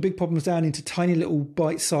breaking big problems down into tiny little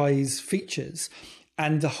bite-sized features,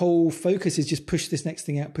 and the whole focus is just push this next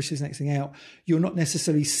thing out, you're not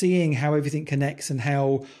necessarily seeing how everything connects and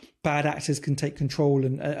how bad actors can take control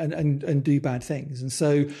and do bad things. And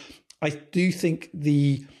so I do think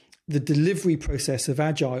the delivery process of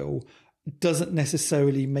Agile doesn't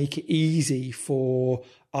necessarily make it easy for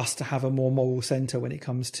us to have a more moral center when it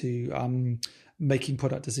comes to making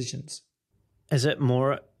product decisions. Is it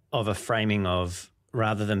more of a framing of,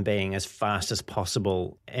 rather than being as fast as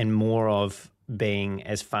possible, and more of being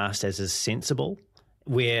as fast as is sensible?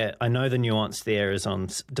 Where I know the nuance there is on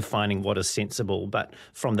defining what is sensible, but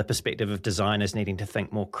from the perspective of designers needing to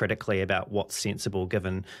think more critically about what's sensible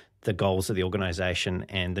given the goals of the organization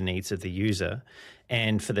and the needs of the user,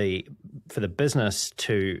 and for the business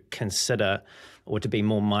to consider or to be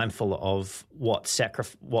more mindful of what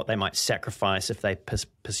they might sacrifice if they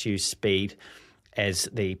pursue speed as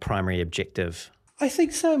the primary objective. I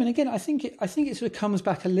think so. I mean, again, I think it sort of comes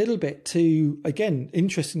back a little bit to, again,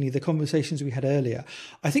 interestingly, the conversations we had earlier.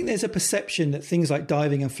 I think there's a perception that things like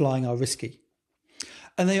diving and flying are risky.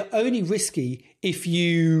 And they are only risky if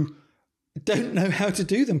you don't know how to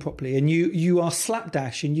do them properly and you are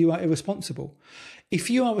slapdash and you are irresponsible. If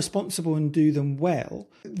you are responsible and do them well,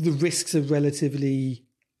 the risks are relatively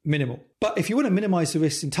minimal. But if you want to minimize the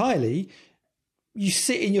risks entirely, you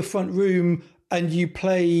sit in your front room and you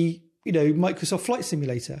play Microsoft Flight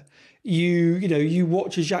Simulator. You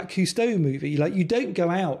watch a Jacques Cousteau movie. Like, you don't go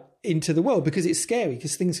out into the world because it's scary,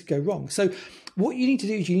 because things could go wrong. So what you need to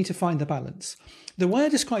do is you need to find the balance. The way I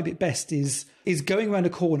describe it best is going around a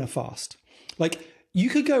corner fast. Like, you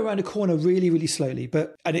could go around a corner really, really slowly,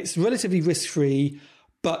 and it's relatively risk-free,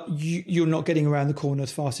 but you're not getting around the corner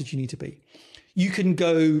as fast as you need to be. You can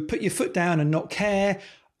go put your foot down and not care,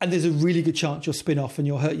 and there's a really good chance you'll spin off and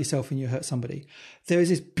you'll hurt yourself and you'll hurt somebody. There is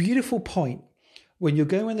this beautiful point when you're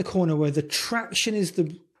going around the corner where the traction is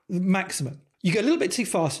the maximum. You go a little bit too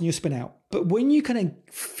fast and you spin out. But when you kind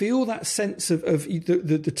of feel that sense of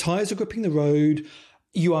the tires are gripping the road,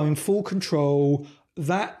 you are in full control,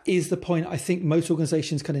 that is the point I think most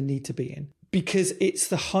organizations kind of need to be in, because it's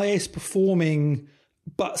the highest performing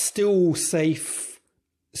but still safe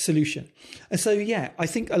solution. And so, yeah, I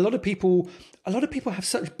think a lot of people have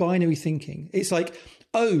such binary thinking. It's like,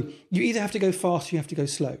 oh, you either have to go fast or you have to go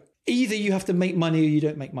slow. Either you have to make money or you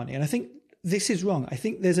don't make money. And I think this is wrong. I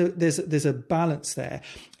think there's a balance there.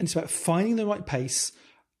 And it's about finding the right pace,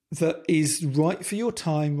 that is right for your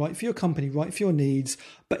time, right for your company, right for your needs,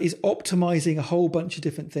 but is optimizing a whole bunch of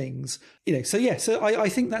different things. So I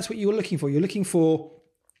think that's what you're looking for. You're looking for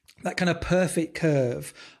that kind of perfect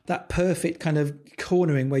curve, that perfect kind of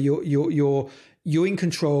cornering where you're in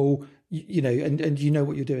control, and you know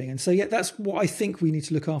what you're doing. And so, that's what I think we need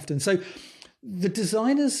to look after. And so the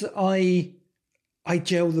designers I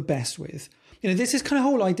gel the best with, this is kind of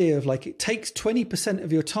whole idea of like, it takes 20%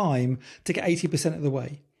 of your time to get 80% of the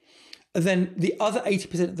way. And then the other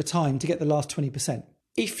 80% of the time to get the last 20%.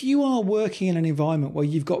 If you are working in an environment where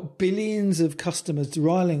you've got billions of customers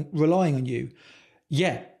relying on you,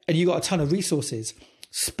 and you've got a ton of resources,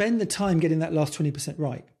 spend the time getting that last 20%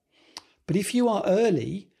 right. But if you are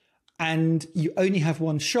early and you only have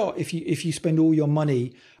one shot, if you spend all your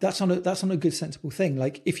money, that's not a good, sensible thing.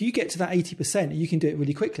 Like, if you get to that 80% and you can do it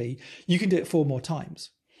really quickly, you can do it 4 more times.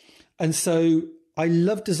 And so I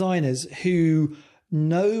love designers who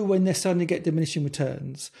know when they're starting to get diminishing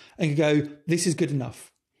returns and go, this is good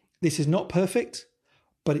enough. This is not perfect,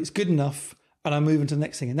 but it's good enough. And I'm moving to the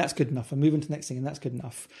next thing, and that's good enough. I'm moving to the next thing, and that's good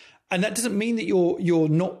enough. And that doesn't mean that you're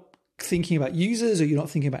not thinking about users or you're not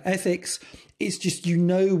thinking about ethics. It's just,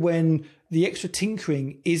 when the extra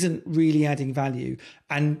tinkering isn't really adding value,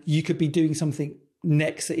 and you could be doing something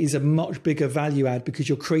next that is a much bigger value add because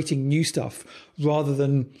you're creating new stuff rather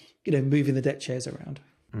than moving the deck chairs around.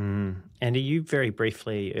 Andy, you very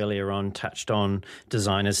briefly earlier on touched on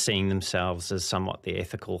designers seeing themselves as somewhat the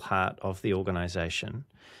ethical heart of the organisation.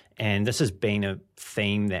 And this has been a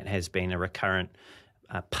theme that has been a recurrent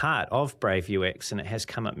part of Brave UX, and it has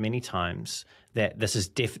come up many times that this is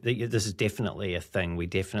definitely a thing. We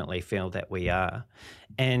definitely feel that we are.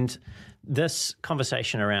 And this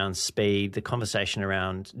conversation around speed, the conversation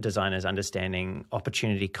around designers understanding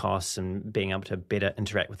opportunity costs and being able to better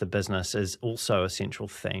interact with the business is also a central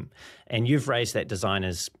theme. And you've raised that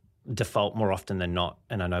designers default more often than not,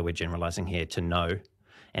 and I know we're generalizing here, to no.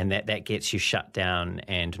 And that gets you shut down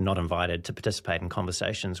and not invited to participate in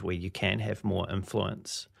conversations where you can have more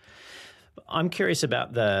influence. I'm curious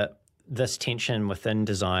about this tension within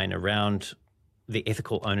design around the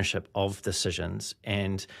ethical ownership of decisions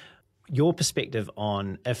and your perspective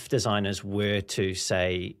on if designers were to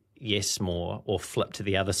say yes more or flip to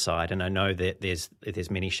the other side. And I know that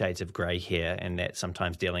there's many shades of grey here, and that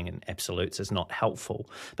sometimes dealing in absolutes is not helpful.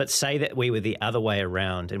 But say that we were the other way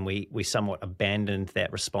around and we somewhat abandoned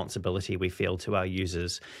that responsibility we feel to our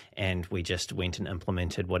users, and we just went and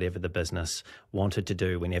implemented whatever the business wanted to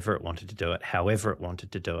do, whenever it wanted to do it, however it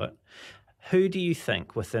wanted to do it. Who do you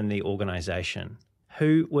think within the organisation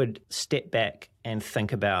who would step back and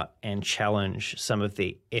think about and challenge some of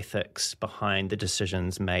the ethics behind the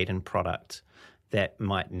decisions made in product that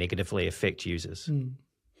might negatively affect users?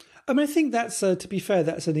 I mean, I think that's, to be fair,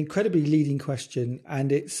 that's an incredibly leading question,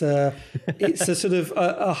 and it's a sort of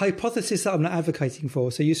a hypothesis that I'm not advocating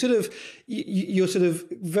for. So you're sort of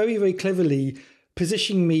very, very cleverly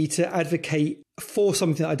positioning me to advocate for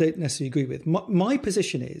something that I don't necessarily agree with. My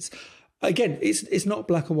position is, again, it's not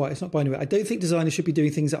black or white. It's not binary. I don't think designers should be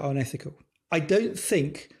doing things that are unethical. I don't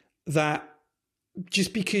think that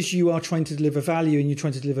just because you are trying to deliver value and you're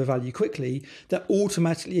trying to deliver value quickly, that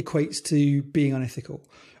automatically equates to being unethical.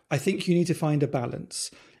 I think you need to find a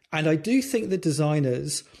balance. And I do think that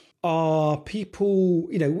designers are people,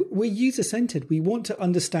 we're user-centered. We want to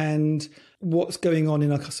understand what's going on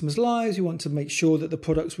in our customers' lives. We want to make sure that the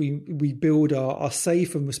products we build are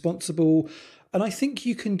safe and responsible. And I think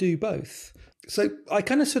you can do both. So I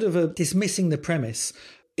kind of sort of dismissing the premise.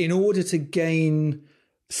 In order to gain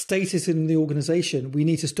status in the organization, we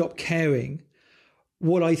need to stop caring.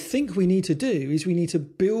 What I think we need to do is we need to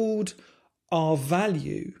build our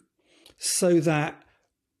value so that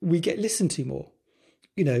we get listened to more.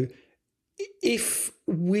 If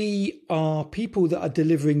we are people that are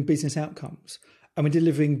delivering business outcomes, and we're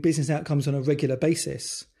delivering business outcomes on a regular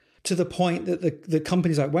basis, to the point that the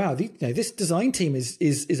company's like, wow, this design team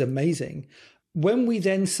is amazing. When we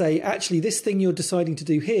then say, actually, this thing you're deciding to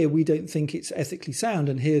do here, we don't think it's ethically sound,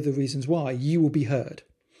 and here are the reasons why, you will be heard.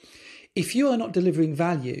 If you are not delivering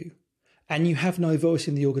value and you have no voice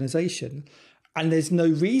in the organization, and there's no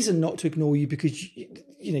reason not to ignore you because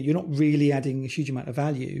you're not really adding a huge amount of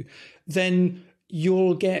value, then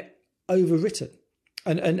you'll get overwritten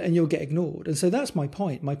and you'll get ignored. And so that's my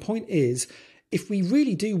point. My point is, if we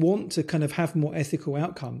really do want to kind of have more ethical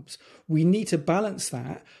outcomes, we need to balance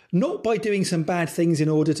that, not by doing some bad things in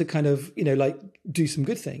order to kind of, do some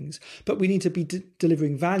good things, but we need to be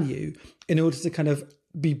delivering value in order to kind of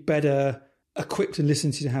be better equipped and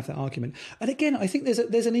listened to have that argument. And again, I think there's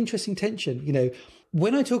an interesting tension.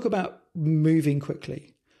 When I talk about moving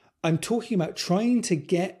quickly, I'm talking about trying to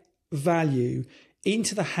get value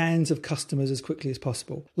into the hands of customers as quickly as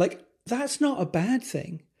possible. Like, that's not a bad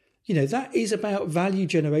thing. That is about value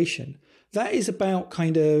generation. That is about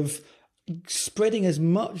kind of spreading as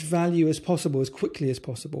much value as possible, as quickly as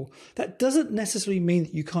possible. That doesn't necessarily mean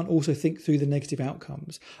that you can't also think through the negative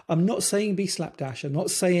outcomes. I'm not saying be slapdash. I'm not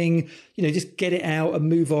saying, just get it out and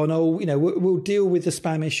move on. We'll deal with the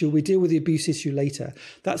spam issue. We deal with the abuse issue later.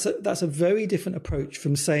 That's a very different approach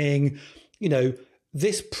from saying,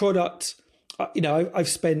 this product, I've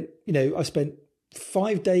spent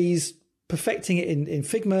 5 days perfecting it in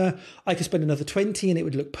Figma. I could spend another 20 and it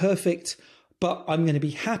would look perfect. But I'm going to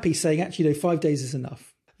be happy saying, actually, 5 days is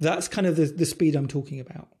enough. That's kind of the speed I'm talking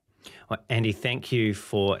about. Well, Andy, thank you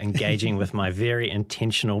for engaging with my very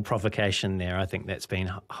intentional provocation there. I think that's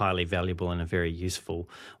been highly valuable and a very useful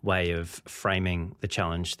way of framing the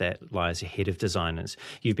challenge that lies ahead of designers.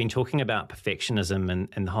 You've been talking about perfectionism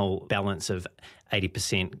and the whole balance of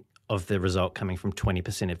 80% of the result coming from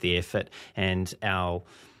 20% of the effort, and our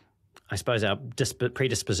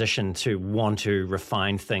predisposition to want to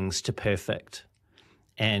refine things to perfect.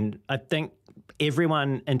 And I think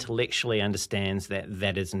everyone intellectually understands that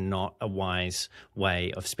that is not a wise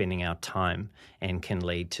way of spending our time and can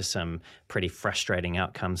lead to some pretty frustrating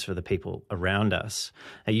outcomes for the people around us.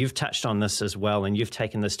 You've touched on this as well, and you've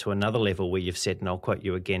taken this to another level where you've said, and I'll quote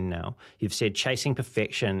you again now, you've said chasing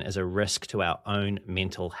perfection is a risk to our own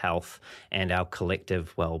mental health and our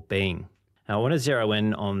collective well-being. Now, I want to zero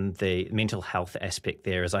in on the mental health aspect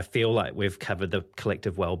there, as I feel like we've covered the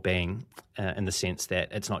collective well-being in the sense that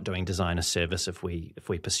it's not doing design a service if we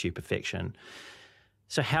pursue perfection.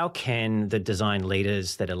 So how can the design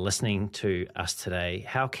leaders that are listening to us today,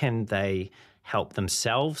 how can they help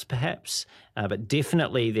themselves perhaps, but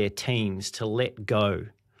definitely their teams to let go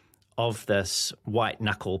of this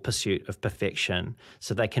white-knuckle pursuit of perfection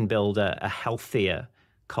so they can build a healthier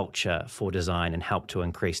culture for design and help to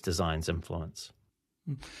increase design's influence?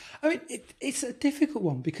 I mean, it's a difficult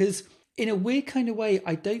one because in a weird kind of way,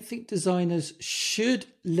 I don't think designers should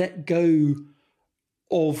let go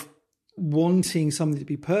of wanting something to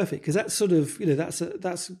be perfect, because that's sort of,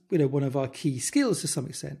 that's one of our key skills to some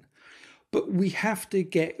extent. But we have to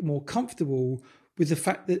get more comfortable with the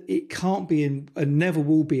fact that it can't be and never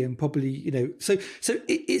will be, and probably, so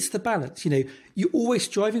it's the balance. You're always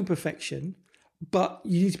striving perfection, but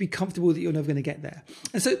you need to be comfortable that you're never going to get there.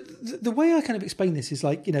 And so the way I kind of explain this is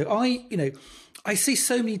like, I see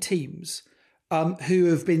so many teams who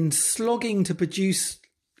have been slogging to produce,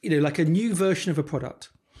 like a new version of a product.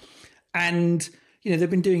 And, they've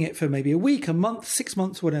been doing it for maybe a week, a month, 6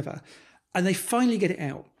 months, whatever. And they finally get it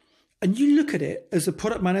out. And you look at it as a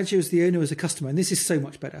product manager, as the owner, as a customer, and this is so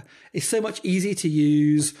much better. It's so much easier to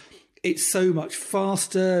use. It's so much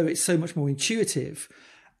faster. It's so much more intuitive.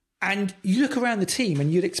 And you look around the team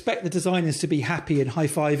and you'd expect the designers to be happy and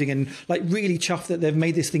high-fiving and like really chuffed that they've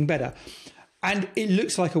made this thing better. And it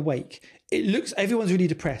looks like a wake. Everyone's really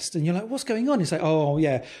depressed. And you're like, what's going on? It's like, oh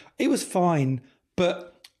yeah, it was fine. But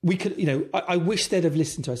we could, I wish they'd have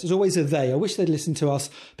listened to us. There's always a they. I wish they'd listened to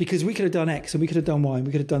us because we could have done X and we could have done Y and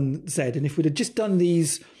we could have done Z. And if we'd have just done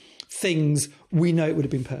these things, we know it would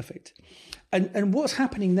have been perfect. And what's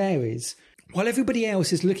happening there is, while everybody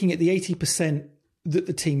else is looking at the 80% that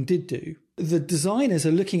the team did do, the designers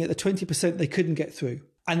are looking at the 20% they couldn't get through.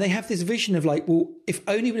 And they have this vision of like, well, if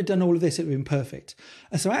only we'd have done all of this, it would have been perfect.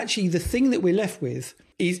 And so actually the thing that we're left with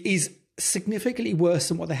is significantly worse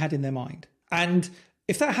than what they had in their mind. And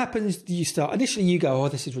if that happens, initially you go, oh,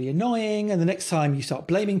 this is really annoying. And the next time you start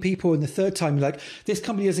blaming people. And the third time you're like, this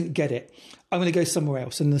company doesn't get it. I'm going to go somewhere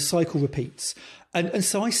else. And the cycle repeats. And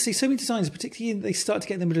so I see so many designers, particularly they start to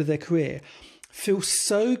get in the middle of their career, feel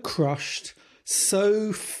so crushed,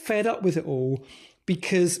 so fed up with it all,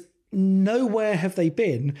 because nowhere have they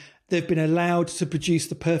been. They've been allowed to produce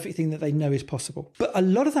the perfect thing that they know is possible. But a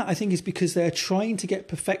lot of that, I think, is because they're trying to get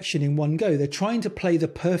perfection in one go. They're trying to play the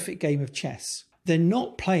perfect game of chess. They're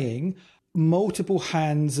not playing multiple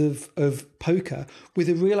hands of poker with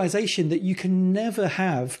a realization that you can never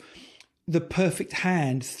have the perfect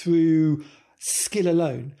hand through skill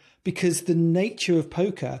alone, because the nature of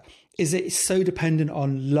poker is that it's so dependent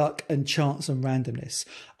on luck and chance and randomness.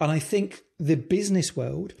 And I think the business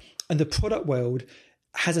world and the product world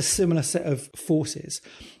has a similar set of forces.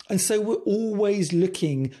 And so we're always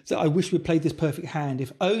looking that I wish we'd played this perfect hand.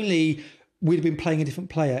 If only we'd have been playing a different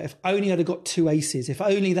player. If only I'd have got 2 aces. If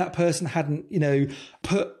only that person hadn't,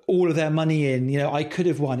 put all of their money in, I could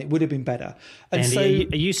have won. It would have been better. And Andy, so,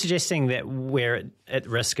 are you suggesting that we're at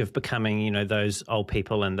risk of becoming, those old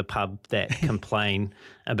people in the pub that complain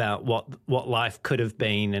about what life could have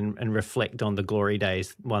been and reflect on the glory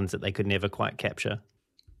days, ones that they could never quite capture?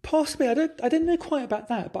 Possibly, I don't know quite about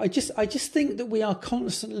that, but I just think that we are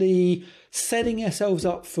constantly setting ourselves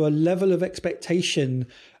up for a level of expectation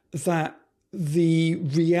that the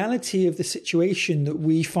reality of the situation that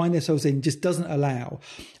we find ourselves in just doesn't allow.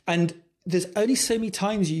 And there's only so many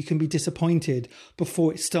times you can be disappointed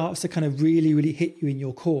before it starts to kind of really, really hit you in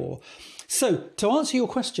your core. So to answer your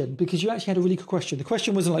question, because you actually had a really good question, the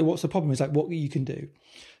question wasn't like, what's the problem? It's like, what you can do.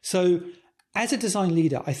 So as a design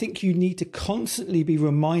leader, I think you need to constantly be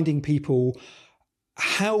reminding people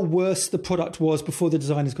how worse the product was before the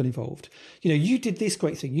designers got involved. You did this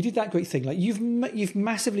great thing, you did that great thing. Like you've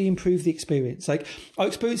massively improved the experience. Like our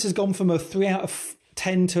experience has gone from a 3 out of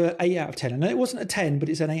 10 to an 8 out of 10. I know it wasn't a 10, but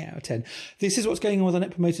it's an 8 out of 10. This is what's going on with our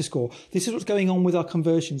Net Promoter Score. This is what's going on with our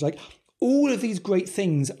conversions. Like all of these great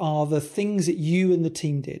things are the things that you and the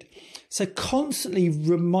team did. So constantly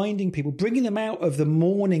reminding people, bringing them out of the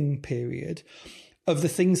mourning period of the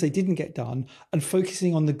things they didn't get done and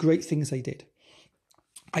focusing on the great things they did.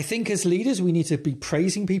 I think as leaders, we need to be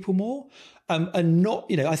praising people more and not,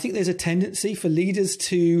 I think there's a tendency for leaders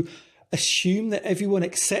to assume that everyone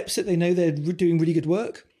accepts that they know they're doing really good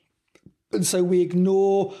work. And so we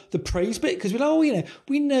ignore the praise bit because we're like,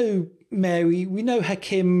 we know Mary, we know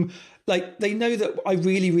Hakim, like they know that I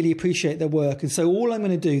really, really appreciate their work. And so all I'm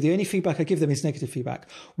going to do, the only feedback I give them is negative feedback.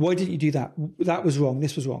 Why didn't you do that? That was wrong.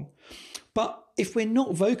 This was wrong. But if we're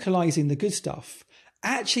not vocalizing the good stuff,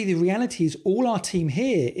 actually the reality is all our team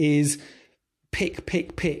here is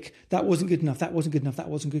pick. That wasn't good enough. That wasn't good enough. That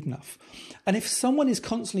wasn't good enough. And if someone is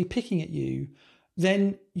constantly picking at you,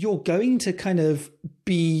 then you're going to kind of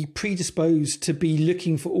be predisposed to be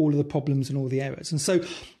looking for all of the problems and all the errors. And so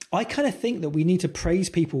I kind of think that we need to praise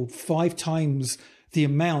people 5 times the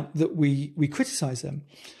amount that we criticize them.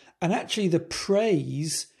 And actually the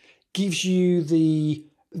praise gives you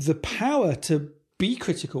the power to be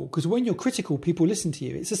critical, because when you're critical, people listen to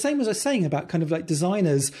you. It's the same as I was saying about kind of like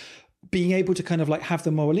designers being able to kind of like have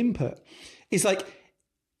the moral input. It's like,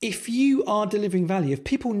 if you are delivering value, if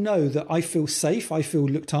people know that I feel safe, I feel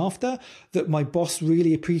looked after, that my boss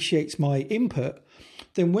really appreciates my input,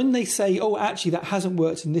 then when they say, oh, actually that hasn't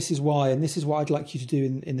worked and this is why, and this is what I'd like you to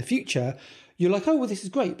do in the future, you're like, oh, well, this is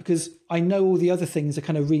great because I know all the other things are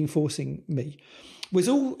kind of reinforcing me.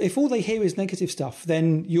 If all they hear is negative stuff,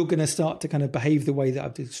 then you're going to start to kind of behave the way that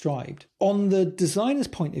I've described. On the designer's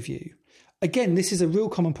point of view, again, this is a real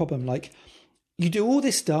common problem. Like you do all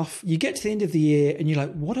this stuff, you get to the end of the year and you're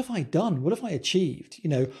like, what have I done? What have I achieved?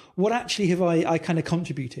 What actually have I kind of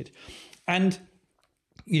contributed? And,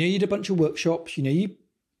 you did a bunch of workshops, you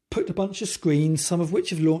put a bunch of screens, some of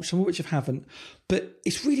which have launched, some of which haven't, but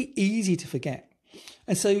it's really easy to forget.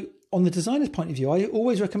 And so on the designer's point of view, I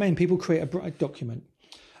always recommend people create a brag document.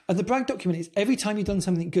 And the brag document is every time you've done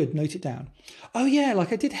something good, note it down. Oh yeah,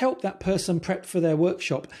 like I did help that person prep for their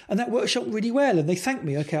workshop and that workshop really well and they thanked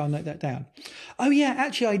me. Okay, I'll note that down. Oh yeah,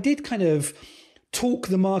 actually I did kind of talk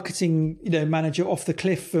the marketing, manager off the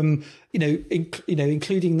cliff from,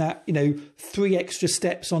 including that, 3 extra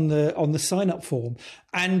steps on the sign up form.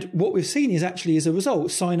 And what we've seen is actually as a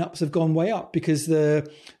result, sign ups have gone way up because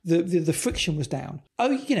the friction was down.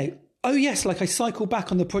 Oh yes, like I cycled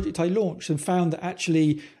back on the project I launched and found that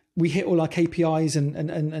actually we hit all our KPIs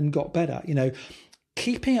and got better.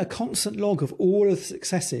 Keeping a constant log of all of the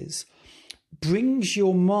successes brings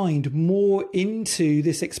your mind more into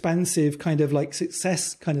this expansive kind of like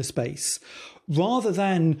success kind of space rather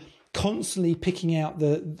than constantly picking out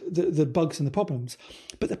the bugs and the problems.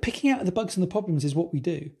 But the picking out of the bugs and the problems is what we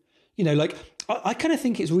do. I kind of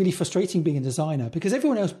think it's really frustrating being a designer because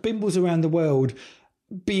everyone else bimbles around the world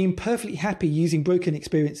being perfectly happy using broken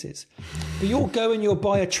experiences. But you'll go and you'll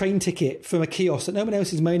buy a train ticket from a kiosk that no one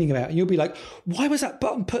else is moaning about. And you'll be like, why was that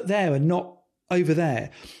button put there and not over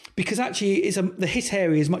there? Because actually the hit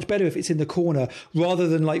area is much better if it's in the corner rather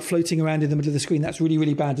than like floating around in the middle of the screen. That's really,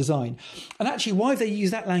 really bad design. And actually, why have they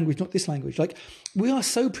used that language, not this language? Like we are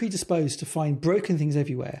so predisposed to find broken things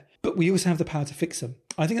everywhere, but we also have the power to fix them.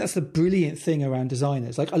 I think that's the brilliant thing around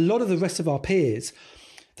designers. Like a lot of the rest of our peers,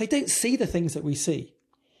 they don't see the things that we see.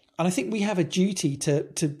 And I think we have a duty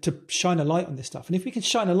to shine a light on this stuff. And if we can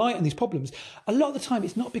shine a light on these problems, a lot of the time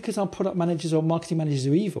it's not because our product managers or marketing managers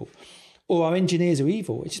are evil or our engineers are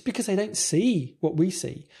evil. It's just because they don't see what we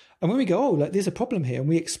see. And when we go, oh, like there's a problem here, and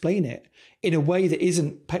we explain it in a way that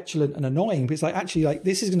isn't petulant and annoying, but it's like actually like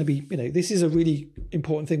this is going to be, this is a really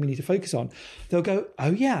important thing we need to focus on. They'll go,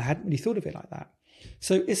 oh yeah, I hadn't really thought of it like that.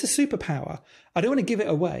 So it's a superpower. I don't want to give it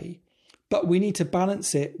away, but we need to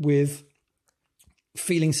balance it with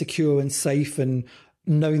feeling secure and safe and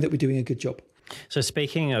knowing that we're doing a good job. So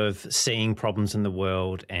speaking of seeing problems in the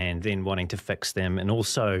world and then wanting to fix them and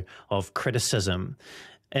also of criticism,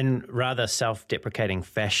 In rather self-deprecating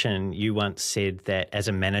fashion, you once said that as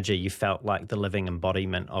a manager, you felt like the living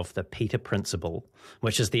embodiment of the Peter Principle,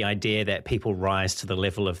 which is the idea that people rise to the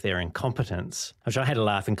level of their incompetence, which I had a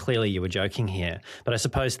laugh, and clearly you were joking here. But I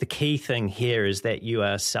suppose the key thing here is that you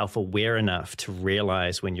are self-aware enough to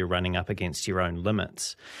realize when you're running up against your own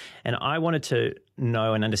limits. And I wanted to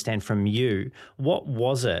know and understand from you, what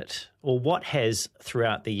was it, or what has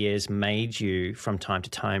throughout the years made you from time to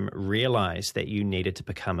time realize that you needed to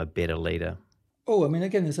become a better leader? Oh, I mean,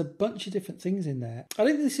 again, there's a bunch of different things in there. I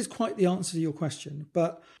don't think this is quite the answer to your question,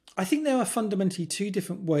 but I think there are fundamentally two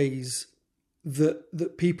different ways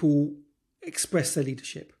that people express their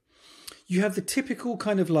leadership. You have the typical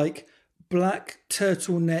kind of like black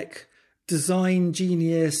turtleneck, design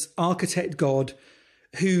genius, architect god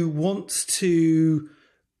who wants to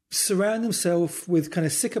surround themselves with kind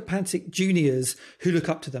of sycophantic juniors who look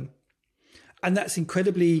up to them. And that's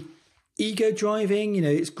incredibly ego driving. You know,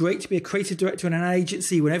 it's great to be a creative director in an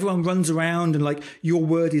agency when everyone runs around and like your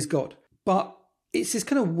word is God. But it's this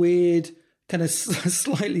kind of weird, kind of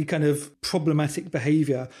slightly kind of problematic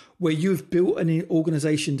behavior where you've built an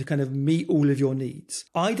organization to kind of meet all of your needs.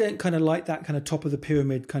 I don't kind of like that kind of top of the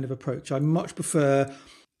pyramid kind of approach. I much prefer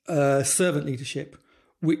servant leadership,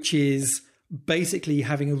 which is basically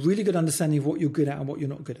having a really good understanding of what you're good at and what you're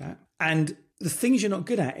not good at. And the things you're not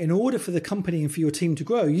good at, in order for the company and for your team to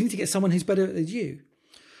grow, you need to get someone who's better than you.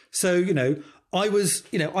 So, I was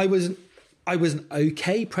an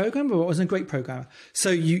okay programmer, but I wasn't a great programmer.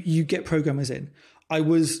 So you get programmers in. I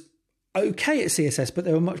was okay at CSS, but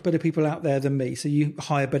there were much better people out there than me. So you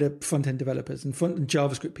hire better front-end developers and front-end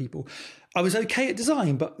JavaScript people. I was okay at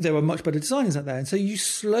design, but there were much better designers out there. And so you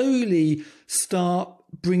slowly start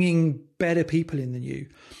bringing better people in than you,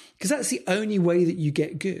 because that's the only way that you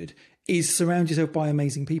get good, is surround yourself by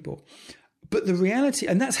amazing people. But the reality,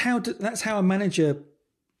 and that's how a manager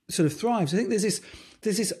sort of thrives. I think there's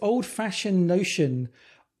this old-fashioned notion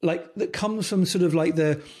like that comes from sort of like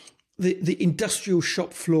the industrial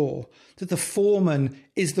shop floor, that the foreman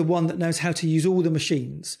is the one that knows how to use all the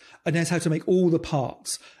machines and knows how to make all the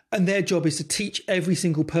parts. And their job is to teach every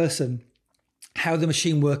single person how the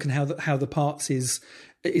machine works and how the parts is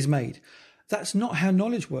made. That's not how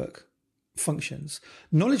knowledge work functions.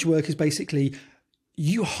 Knowledge work is basically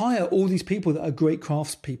you hire all these people that are great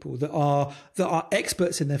craftspeople, that are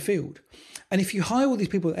experts in their field. And if you hire all these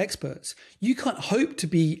people that are experts, you can't hope to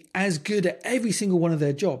be as good at every single one of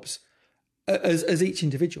their jobs as each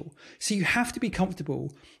individual. So you have to be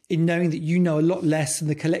comfortable in knowing that you know a lot less than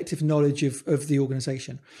the collective knowledge of the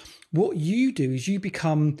organization. What you do is you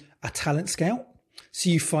become a talent scout. So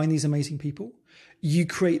you find these amazing people. You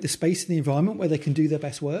create the space and the environment where they can do their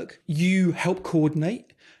best work. You help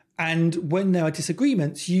coordinate. And when there are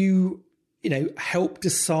disagreements, you help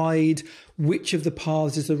decide which of the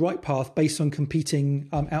paths is the right path based on competing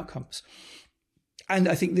outcomes. And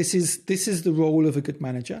I think this is the role of a good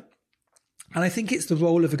manager. And I think it's the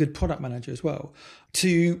role of a good product manager as well,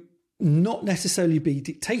 to not necessarily be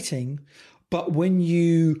dictating, but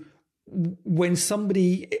when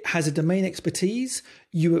somebody has a domain expertise,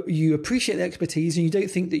 you appreciate the expertise and you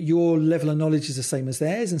don't think that your level of knowledge is the same as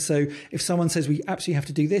theirs. And so if someone says we absolutely have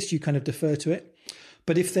to do this, you kind of defer to it.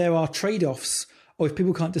 But if there are trade-offs, or if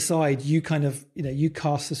people can't decide, you kind of, you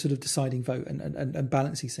cast the sort of deciding vote and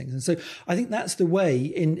balance these things. And so I think that's the way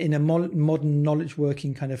in a modern knowledge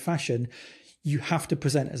working kind of fashion, you have to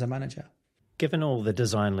present as a manager. Given all the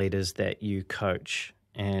design leaders that you coach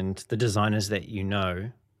and the designers that you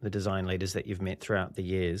know, the design leaders that you've met throughout the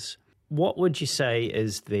years, what would you say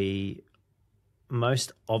is the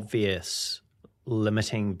most obvious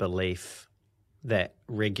limiting belief that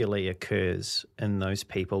regularly occurs in those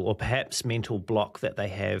people, or perhaps mental block that they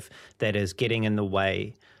have that is getting in the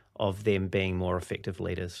way of them being more effective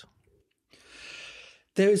leaders?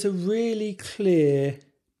 There is a really clear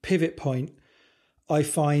pivot point I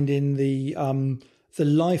find in the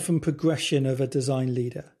life and progression of a design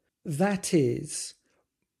leader. That is,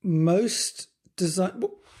 most design,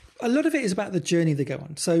 a lot of it is about the journey they go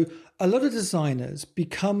on. So a lot of designers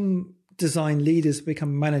become design leaders,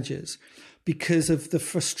 become managers, because of the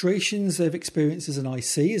frustrations they've experienced as an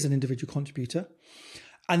IC, as an individual contributor.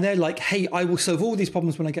 And they're like, hey, I will solve all these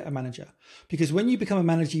problems when I get a manager. Because when you become a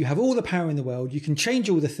manager, you have all the power in the world, you can change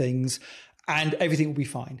all the things, and everything will be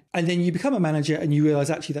fine. And then you become a manager and you realize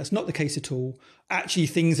actually that's not the case at all. Actually,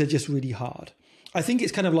 things are just really hard. I think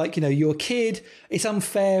it's kind of like, you're a kid, it's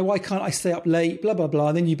unfair, why can't I stay up late, blah, blah, blah.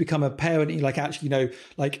 And then you become a parent and you're like, actually,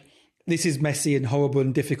 this is messy and horrible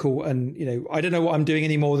and difficult. And, I don't know what I'm doing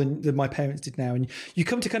any more than my parents did now. And you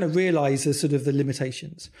come to kind of realize the sort of the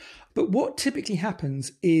limitations. But what typically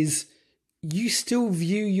happens is you still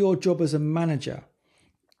view your job as a manager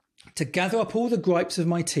to gather up all the gripes of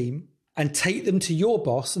my team and take them to your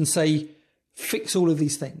boss and say, fix all of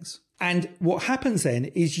these things. And what happens then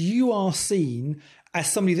is you are seen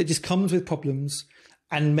as somebody that just comes with problems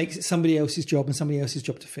and makes it somebody else's job and somebody else's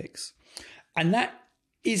job to fix. And that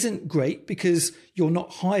isn't great, because you're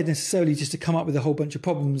not hired necessarily just to come up with a whole bunch of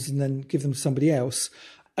problems and then give them to somebody else.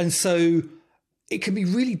 And so it can be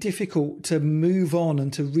really difficult to move on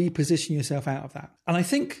and to reposition yourself out of that. And I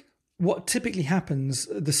think what typically happens,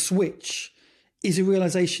 the switch, is a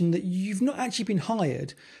realization that you've not actually been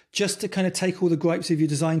hired just to kind of take all the gripes of your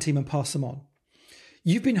design team and pass them on.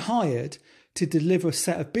 You've been hired to deliver a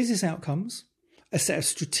set of business outcomes, a set of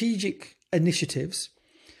strategic initiatives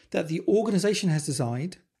that the organization has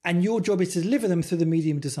designed, and your job is to deliver them through the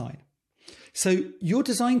medium of design. So your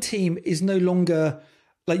design team is no longer,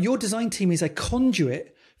 like, your design team is a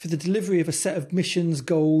conduit for the delivery of a set of missions,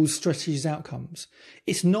 goals, strategies, outcomes.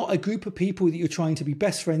 It's not a group of people that you're trying to be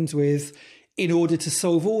best friends with in order to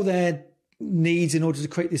solve all their needs in order to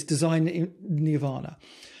create this design nirvana.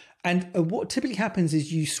 And what typically happens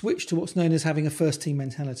is you switch to what's known as having a first team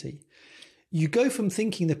mentality. You go from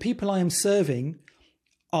thinking the people I am serving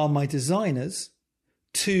are my designers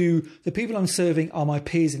to the people I'm serving are my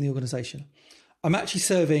peers in the organization. I'm actually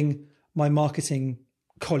serving my marketing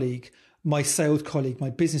colleague, my sales colleague, my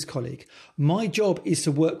business colleague. My job is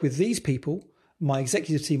to work with these people, my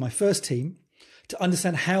executive team, my first team, to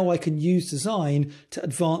understand how I can use design to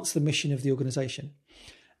advance the mission of the organization.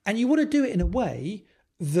 And you want to do it in a way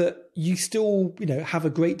that you still, have a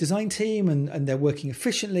great design team and they're working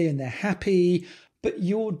efficiently and they're happy. But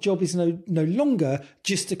your job is no longer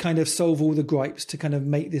just to kind of solve all the gripes to kind of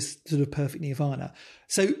make this sort of perfect nirvana.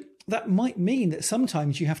 So that might mean that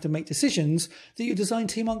sometimes you have to make decisions that your design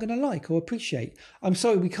team aren't going to like or appreciate. I'm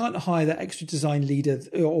sorry, we can't hire that extra design leader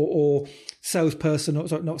or salesperson, or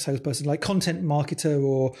sorry, not salesperson, like content marketer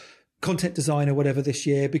or content designer, whatever, this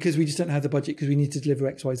year, because we just don't have the budget because we need to deliver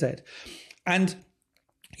X, Y, Z. And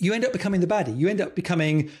you end up becoming the baddie. You end up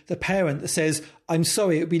becoming the parent that says, I'm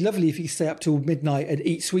sorry, it would be lovely if you could stay up till midnight and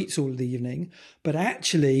eat sweets all the evening, but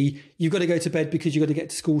actually you've got to go to bed because you've got to get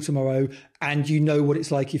to school tomorrow, and you know what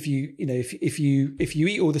it's like if you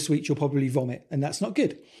eat all the sweets, you'll probably vomit, and that's not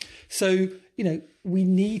good. So, we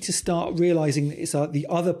need to start realizing that it's the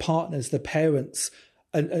other partners, the parents,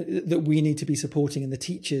 that we need to be supporting, and the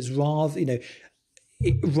teachers, rather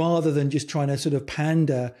than just trying to sort of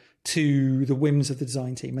pander to the whims of the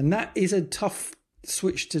design team. And that is a tough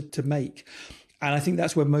switch to make. And I think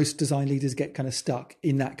that's where most design leaders get kind of stuck,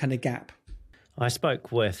 in that kind of gap. I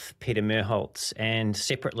spoke with Peter Merholtz and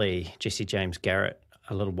separately Jesse James Garrett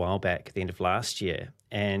a little while back at the end of last year.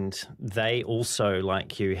 And they also,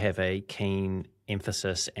 like you, have a keen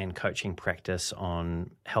emphasis and coaching practice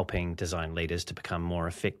on helping design leaders to become more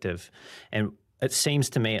effective. And it seems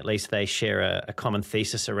to me, at least, they share a common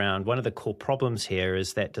thesis around one of the core problems here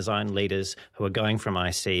is that design leaders who are going from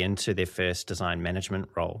IC into their first design management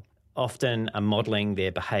role often are modelling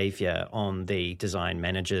their behaviour on the design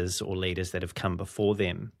managers or leaders that have come before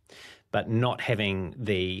them, but not having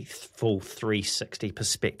the full 360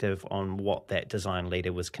 perspective on what that design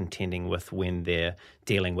leader was contending with when they're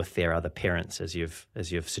dealing with their other parents, as you've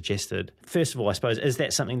suggested. First of all, I suppose, is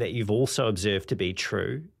that something that you've also observed to be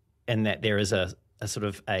true, and that there is a sort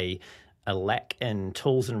of a lack in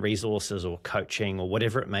tools and resources or coaching or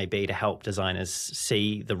whatever it may be to help designers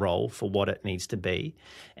see the role for what it needs to be?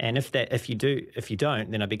 And if you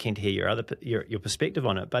don't, then I'd be keen to hear your perspective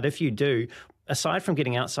on it. But if you do, aside from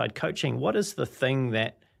getting outside coaching, what is the thing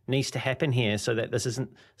that needs to happen here so that this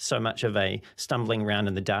isn't so much of a stumbling around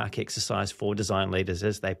in the dark exercise for design leaders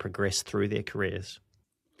as they progress through their careers?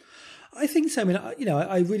 I think so. I mean,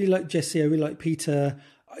 I really like Jesse. I really like Peter.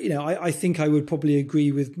 I think I would probably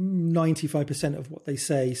agree with 95% of what they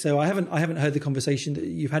say. So I haven't heard the conversation that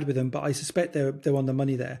you've had with them, but I suspect they're on the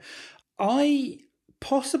money there. I,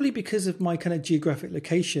 possibly because of my kind of geographic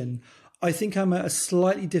location, I think I'm at a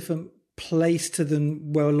slightly different place to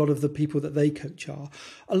them where a lot of the people that they coach are.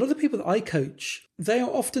 A lot of the people that I coach, they are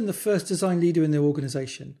often the first design leader in their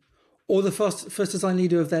organization, or the first design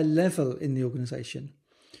leader of their level in the organization,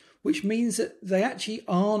 which means that they actually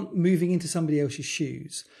aren't moving into somebody else's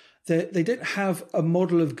shoes. They don't have a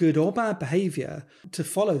model of good or bad behavior to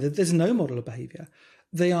follow. There's no model of behavior.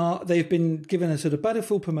 They've been given a sort of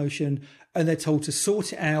battlefield promotion, and they're told to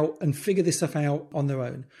sort it out and figure this stuff out on their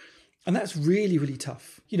own. And that's really, really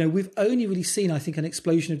tough. We've only really seen, I think, an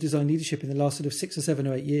explosion of design leadership in the last sort of 6 or 7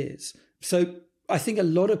 or 8 years. So I think a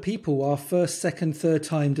lot of people are first, second, third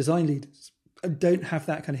time design leaders. don't have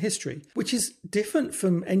that kind of history, which is different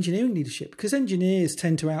from engineering leadership, because engineers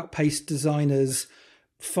tend to outpace designers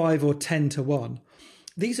 5 or 10 to 1.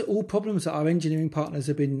 These are all problems that our engineering partners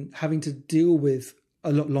have been having to deal with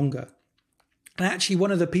a lot longer. And actually,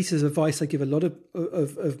 one of the pieces of advice I give a lot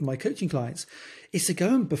of my coaching clients is to go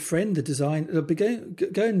and befriend the design,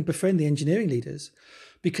 go and befriend the engineering leaders,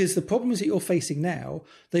 because the problems that you're facing now,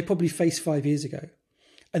 they probably faced 5 years ago.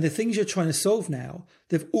 And the things you're trying to solve now,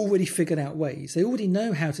 they've already figured out ways. They already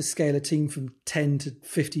know how to scale a team from 10 to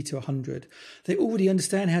 50 to 100. They already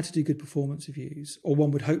understand how to do good performance reviews, or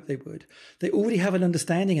one would hope they would. They already have an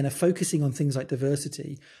understanding and are focusing on things like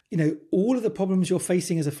diversity. You know, all of the problems you're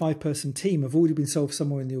facing as a 5-person team have already been solved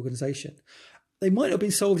somewhere in the organization. They might not have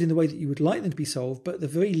been solved in the way that you would like them to be solved, but at the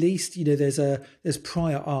very least, you know, there's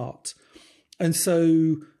prior art. And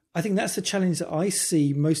so I think that's the challenge that I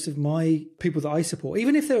see most of my people that I support,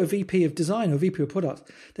 even if they're a VP of design or VP of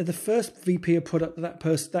product, they're the first VP of product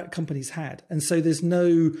that company's had. And so there's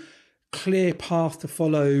no clear path to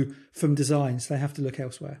follow from design, so they have to look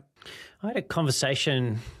elsewhere. I had a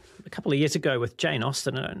conversation a couple of years ago with Jane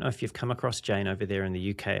Austen. I don't know if you've come across Jane over there in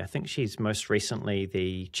the UK. I think she's most recently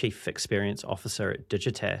the Chief Experience Officer at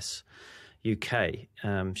Digitas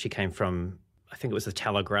UK. She came from, I think it was the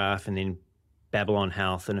Telegraph, and then Babylon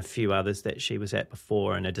Health and a few others that she was at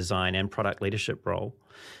before in a design and product leadership role.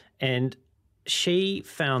 And she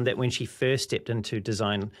found that when she first stepped into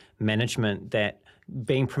design management, that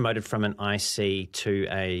being promoted from an IC to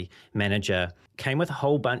a manager came with a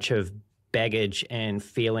whole bunch of baggage and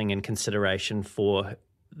feeling and consideration for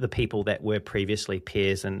the people that were previously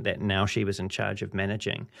peers and that now she was in charge of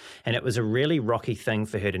managing. And it was a really rocky thing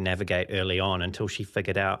for her to navigate early on until she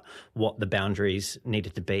figured out what the boundaries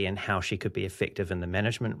needed to be and how she could be effective in the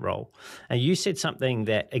management role. And you said something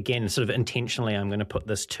that, again, sort of intentionally, I'm going to put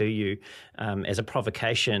this to you as a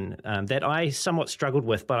provocation that I somewhat struggled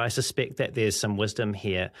with, but I suspect that there's some wisdom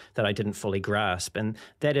here that I didn't fully grasp. And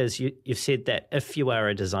that is, you've said that if you are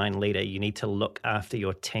a design leader, you need to look after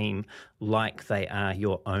your team like they are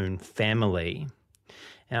your own family.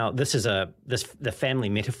 Now, the family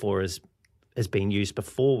metaphor has been used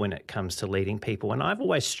before when it comes to leading people, and I've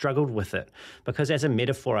always struggled with it because as a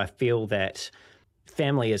metaphor, I feel that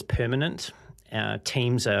family is permanent,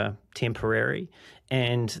 teams are temporary,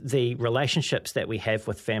 and the relationships that we have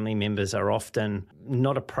with family members are often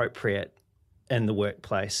not appropriate in the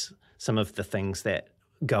workplace, some of the things that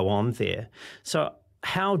go on there. So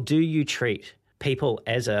how do you treat people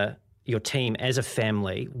as your team as a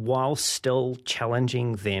family while still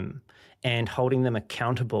challenging them and holding them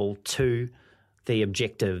accountable to the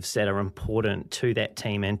objectives that are important to that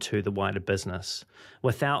team and to the wider business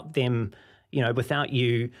without them, without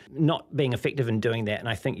you not being effective in doing that? And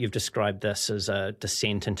I think you've described this as a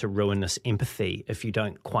descent into ruinous empathy if you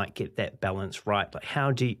don't quite get that balance right. Like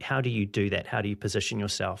how do you do that? How do you position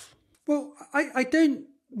yourself? Well, I don't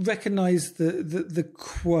recognize the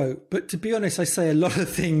quote, but to be honest, I say a lot of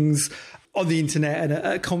things on the internet and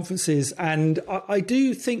at conferences, and I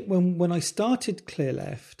do think when I started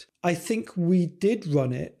Clearleft, I think I did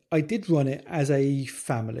run it as a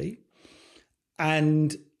family,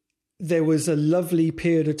 and there was a lovely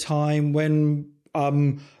period of time when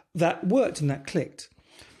that worked and that clicked.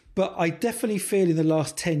 But I definitely feel in the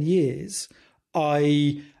last 10 years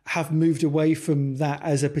I have moved away from that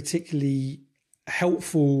as a particularly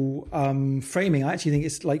helpful framing. I actually think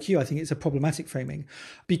it's like you. I think it's a problematic framing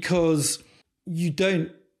because you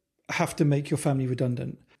don't have to make your family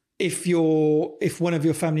redundant. If one of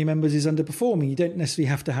your family members is underperforming, you don't necessarily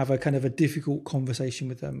have to have a kind of a difficult conversation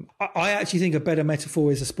with them. I actually think a better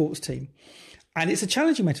metaphor is a sports team. And it's a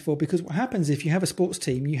challenging metaphor because what happens if you have a sports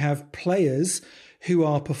team, you have players who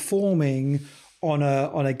are performing on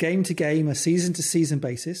a game-to-game, a season-to-season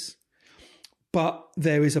basis. But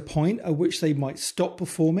there is a point at which they might stop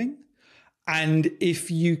performing. And if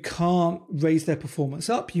you can't raise their performance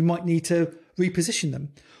up, you might need to reposition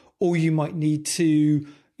them, or you might need to,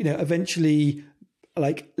 eventually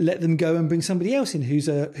let them go and bring somebody else in who's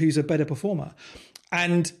a better performer.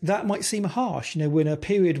 And that might seem harsh. We're in a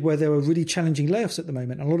period where there are really challenging layoffs at the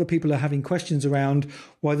moment. A lot of people are having questions around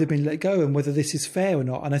why they've been let go and whether this is fair or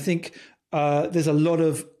not. And I think there's a lot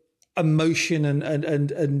of emotion and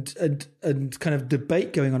kind of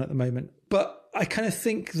debate going on at the moment. But I kind of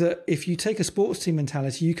think that if you take a sports team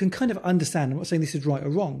mentality, you can kind of understand, I'm not saying this is right or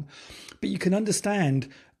wrong, but you can understand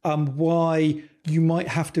why you might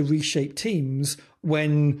have to reshape teams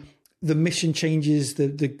when the mission changes,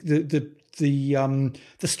 the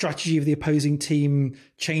the strategy of the opposing team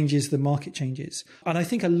changes, the market changes. And I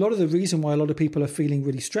think a lot of the reason why a lot of people are feeling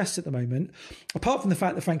really stressed at the moment, apart from the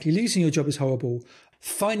fact that frankly losing your job is horrible,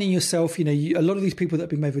 finding yourself, a lot of these people that have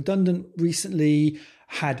been made redundant recently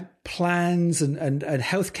had plans and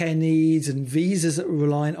healthcare needs and visas that were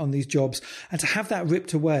reliant on these jobs, and to have that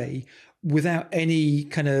ripped away without any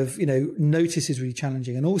kind of notice is really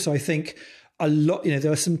challenging. And also I think a lot,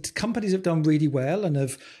 there are some companies that have done really well and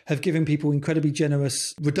have given people incredibly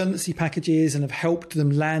generous redundancy packages and have helped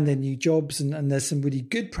them land their new jobs. And there's some really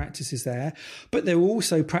good practices there. But there are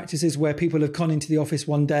also practices where people have gone into the office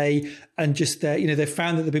one day and just, they've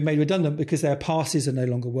found that they've been made redundant because their passes are no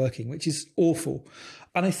longer working, which is awful.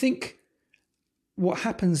 And I think what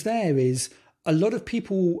happens there is a lot of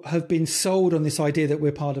people have been sold on this idea that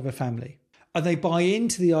we're part of a family. And they buy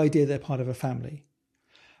into the idea they're part of a family.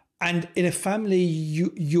 And in a family,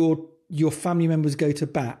 your family members go to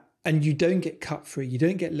bat and you don't get cut free, you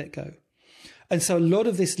don't get let go. And so a lot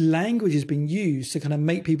of this language has been used to kind of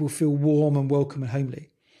make people feel warm and welcome and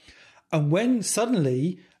homely. And when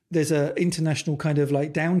suddenly there's an international kind of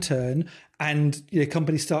like downturn and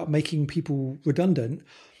companies start making people redundant,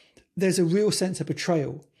 there's a real sense of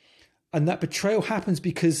betrayal. And that betrayal happens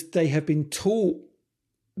because they have been taught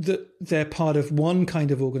that they're part of one kind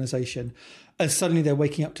of organization, and suddenly they're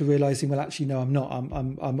waking up to realizing, well, actually, no, I'm not.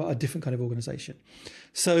 I'm a different kind of organization.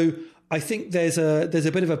 So I think there's a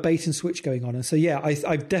bit of a bait and switch going on. And so, yeah,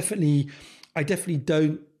 I definitely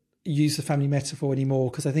don't use the family metaphor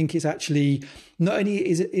anymore, because I think it's actually not only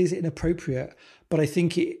is it inappropriate, but I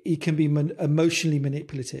think it can be emotionally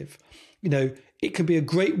manipulative. It can be a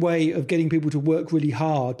great way of getting people to work really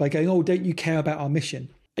hard by going, oh, don't you care about our mission?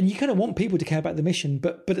 And you kind of want people to care about the mission,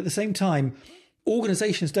 but at the same time,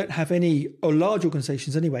 organizations don't have any, or large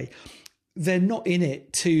organizations anyway, they're not in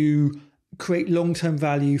it to create long-term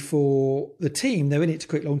value for the team. They're in it to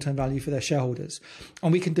create long-term value for their shareholders.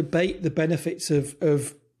 And we can debate the benefits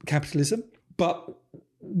of capitalism, but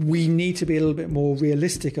we need to be a little bit more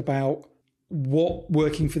realistic about what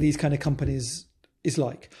working for these kind of companies is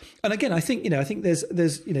like. And again, I think there's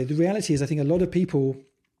the reality is, I think a lot of people,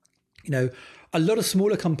 a lot of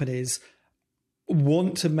smaller companies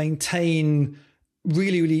want to maintain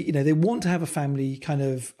really, they want to have a family kind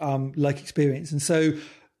of like experience. And so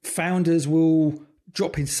founders will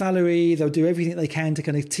drop in salary. They'll do everything they can to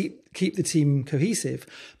kind of keep the team cohesive.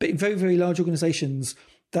 But in very, very large organizations,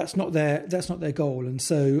 that's not their goal. And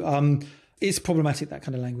so it's problematic, that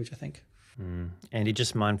kind of language, I think. Andy,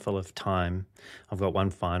 just mindful of time, I've got one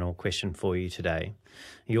final question for you today.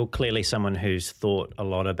 You're clearly someone who's thought a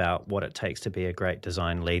lot about what it takes to be a great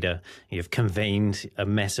design leader. You've convened a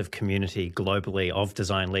massive community globally of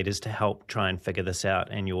design leaders to help try and figure this out,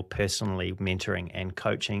 and you're personally mentoring and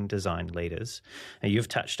coaching design leaders. And you've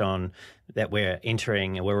touched on that we're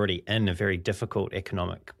already in a very difficult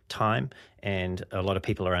economic time, and a lot of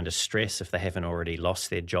people are under stress. If they haven't already lost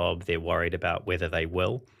their job, they're worried about whether they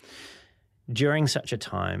will. During such a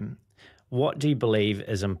time, what do you believe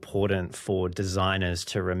is important for designers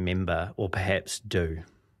to remember or perhaps do?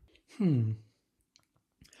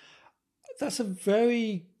 That's a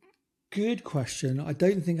very good question. I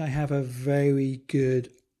don't think I have a very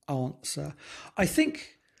good answer. I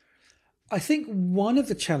think one of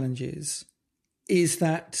the challenges is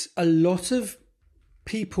that a lot of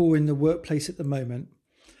people in the workplace at the moment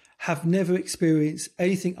have never experienced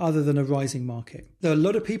anything other than a rising market. There are a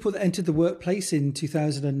lot of people that entered the workplace in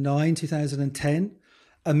 2009, 2010,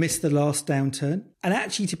 amidst the last downturn. And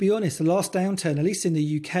actually, to be honest, the last downturn, at least in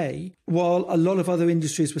the UK, while a lot of other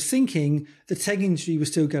industries were sinking, the tech industry was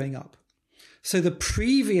still going up. So the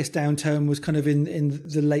previous downturn was kind of in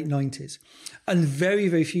the late 90s. And very,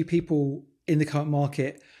 very few people in the current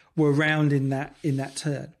market were around in that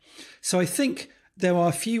turn. So I think there are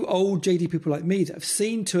a few old JD people like me that have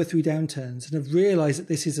seen 2 or 3 downturns and have realized that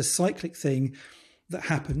this is a cyclic thing that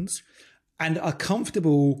happens, and are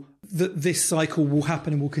comfortable that this cycle will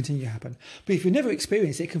happen and will continue to happen. But if you've never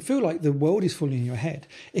experienced it, it can feel like the world is falling in your head.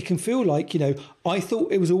 It can feel like, I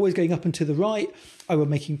thought it was always going up and to the right. I was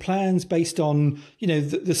making plans based on,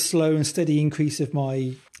 the slow and steady increase of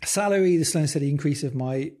my salary, the slow and steady increase of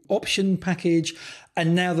my option package,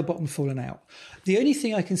 and now the bottom's fallen out. The only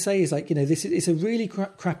thing I can say is it's a really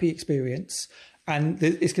crappy experience, and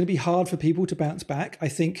it's going to be hard for people to bounce back. I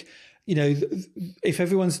think, if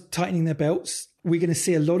everyone's tightening their belts, we're going to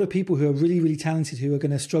see a lot of people who are really, really talented who are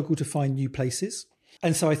going to struggle to find new places.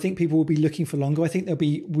 And so I think people will be looking for longer. I think there'll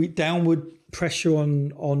be downward pressure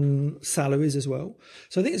on salaries as well.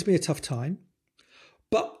 So I think it's going to be a tough time.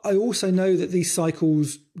 But I also know that these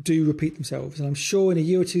cycles do repeat themselves. And I'm sure in a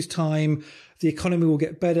year or two's time, the economy will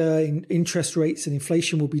get better, interest rates and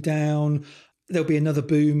inflation will be down, there'll be another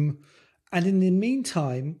boom. And in the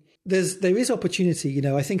meantime, there is opportunity.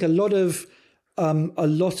 I think a lot of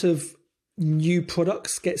new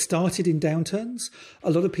products get started in downturns.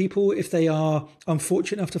 A lot of people, if they are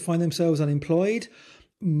unfortunate enough to find themselves unemployed,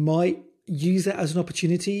 might use that as an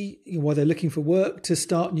opportunity while they're looking for work to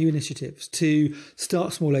start new initiatives, to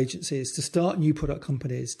start small agencies, to start new product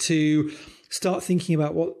companies, to start thinking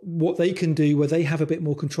about what they can do where they have a bit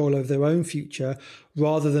more control over their own future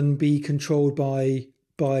rather than be controlled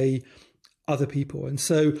by other people. And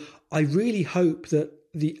so I really hope that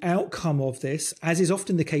the outcome of this, as is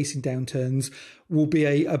often the case in downturns, will be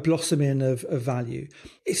a blossoming of value.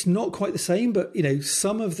 It's not quite the same, but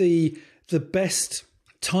some of the best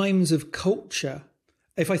times of culture,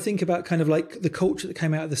 if I think about kind of like the culture that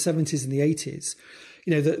came out of the 70s and the 80s,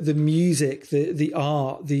 the music, the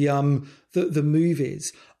art, the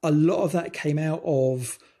movies, a lot of that came out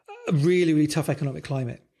of a really, really tough economic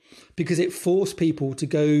climate because it forced people to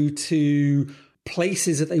go to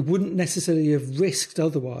places that they wouldn't necessarily have risked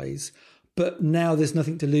otherwise, but now there's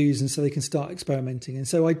nothing to lose and so they can start experimenting. And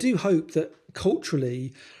so I do hope that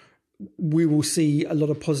culturally we will see a lot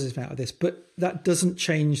of positive out of this, but that doesn't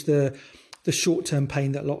change the short-term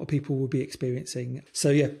pain that a lot of people will be experiencing. So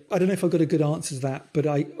yeah, I don't know if I've got a good answer to that, but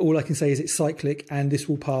all I can say is it's cyclic and this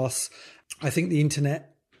will pass. I think the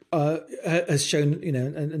internet has shown,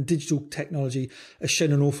 and digital technology has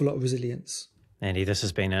shown an awful lot of resilience. Andy, this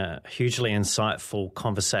has been a hugely insightful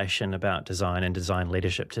conversation about design and design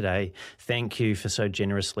leadership today. Thank you for so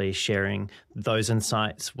generously sharing those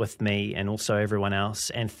insights with me and also everyone else.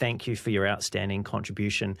 And thank you for your outstanding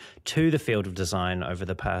contribution to the field of design over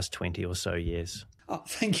the past 20 or so years. Oh,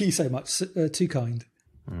 thank you so much. Too kind.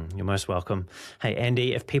 You're most welcome. Hey,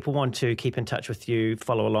 Andy, if people want to keep in touch with you,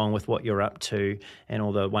 follow along with what you're up to and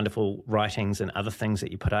all the wonderful writings and other things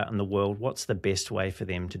that you put out in the world, what's the best way for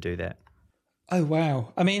them to do that? Oh,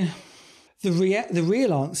 wow. I mean, the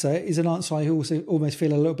real answer is an answer I also almost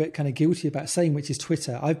feel a little bit kind of guilty about saying, which is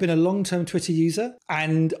Twitter. I've been a long-term Twitter user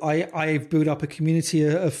and I've built up a community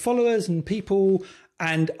of followers and people,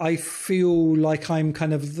 and I feel like I'm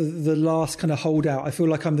kind of the last kind of holdout. I feel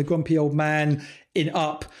like I'm the grumpy old man in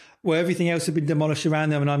Up, where everything else has been demolished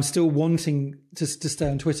around them and I'm still wanting to stay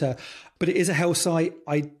on Twitter. But it is a hell site.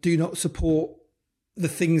 I do not support the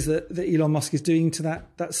things that Elon Musk is doing to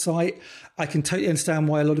that site. I can totally understand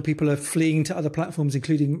why a lot of people are fleeing to other platforms,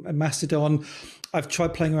 including Mastodon. I've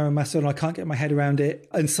tried playing around with Mastodon. I can't get my head around it.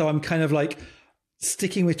 And so I'm kind of like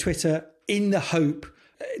sticking with Twitter in the hope.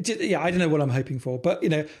 Yeah, I don't know what I'm hoping for. But,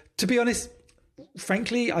 to be honest,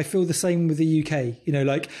 frankly, I feel the same with the UK.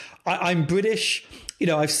 I'm British.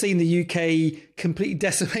 I've seen the UK completely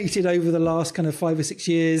decimated over the last kind of 5 or 6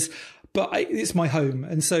 years. But it's my home.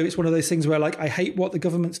 And so it's one of those things where I hate what the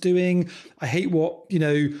government's doing. I hate what,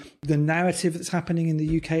 the narrative that's happening in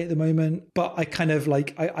the UK at the moment. But I kind of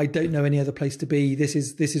I don't know any other place to be. This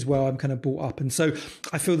is where I'm kind of brought up. And so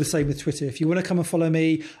I feel the same with Twitter. If you want to come and follow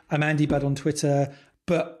me, I'm Andy Budd on Twitter.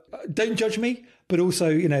 But don't judge me. But also,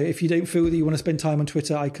 if you don't feel that you want to spend time on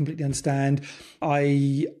Twitter, I completely understand.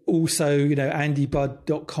 I also,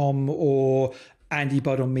 andybud.com or Andy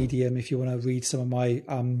Budd on Medium if you want to read some of my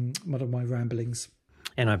ramblings.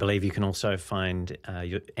 And I believe you can also find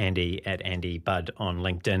Andy at Andy Budd on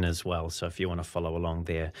LinkedIn as well. So if you want to follow along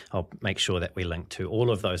there, I'll make sure that we link to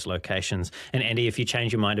all of those locations. And Andy, if you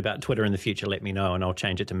change your mind about Twitter in the future, let me know and I'll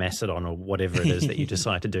change it to Mastodon or whatever it is that you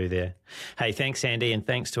decide to do there. Hey, thanks, Andy, and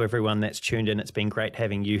thanks to everyone that's tuned in. It's been great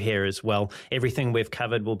having you here as well. Everything we've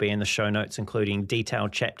covered will be in the show notes, including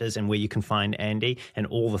detailed chapters and where you can find Andy and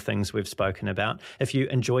all the things we've spoken about. If you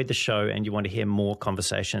enjoyed the show and you want to hear more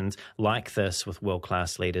conversations like this with world-class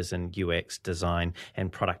leaders in UX, design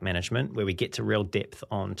and product management, where we get to real depth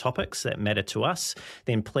on topics that matter to us,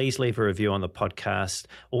 then please leave a review on the podcast.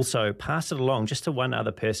 Also, pass it along just to one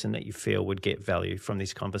other person that you feel would get value from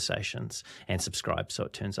these conversations, and subscribe so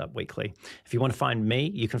it turns up weekly. If you want to find me,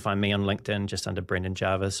 you can find me on LinkedIn just under Brendan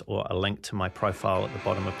Jarvis, or a link to my profile at the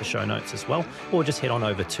bottom of the show notes as well, or just head on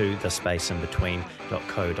over to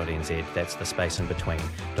thespaceinbetween.co.nz. That's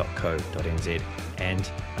thespaceinbetween.co.nz.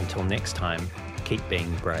 And until next time, keep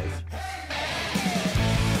being brave.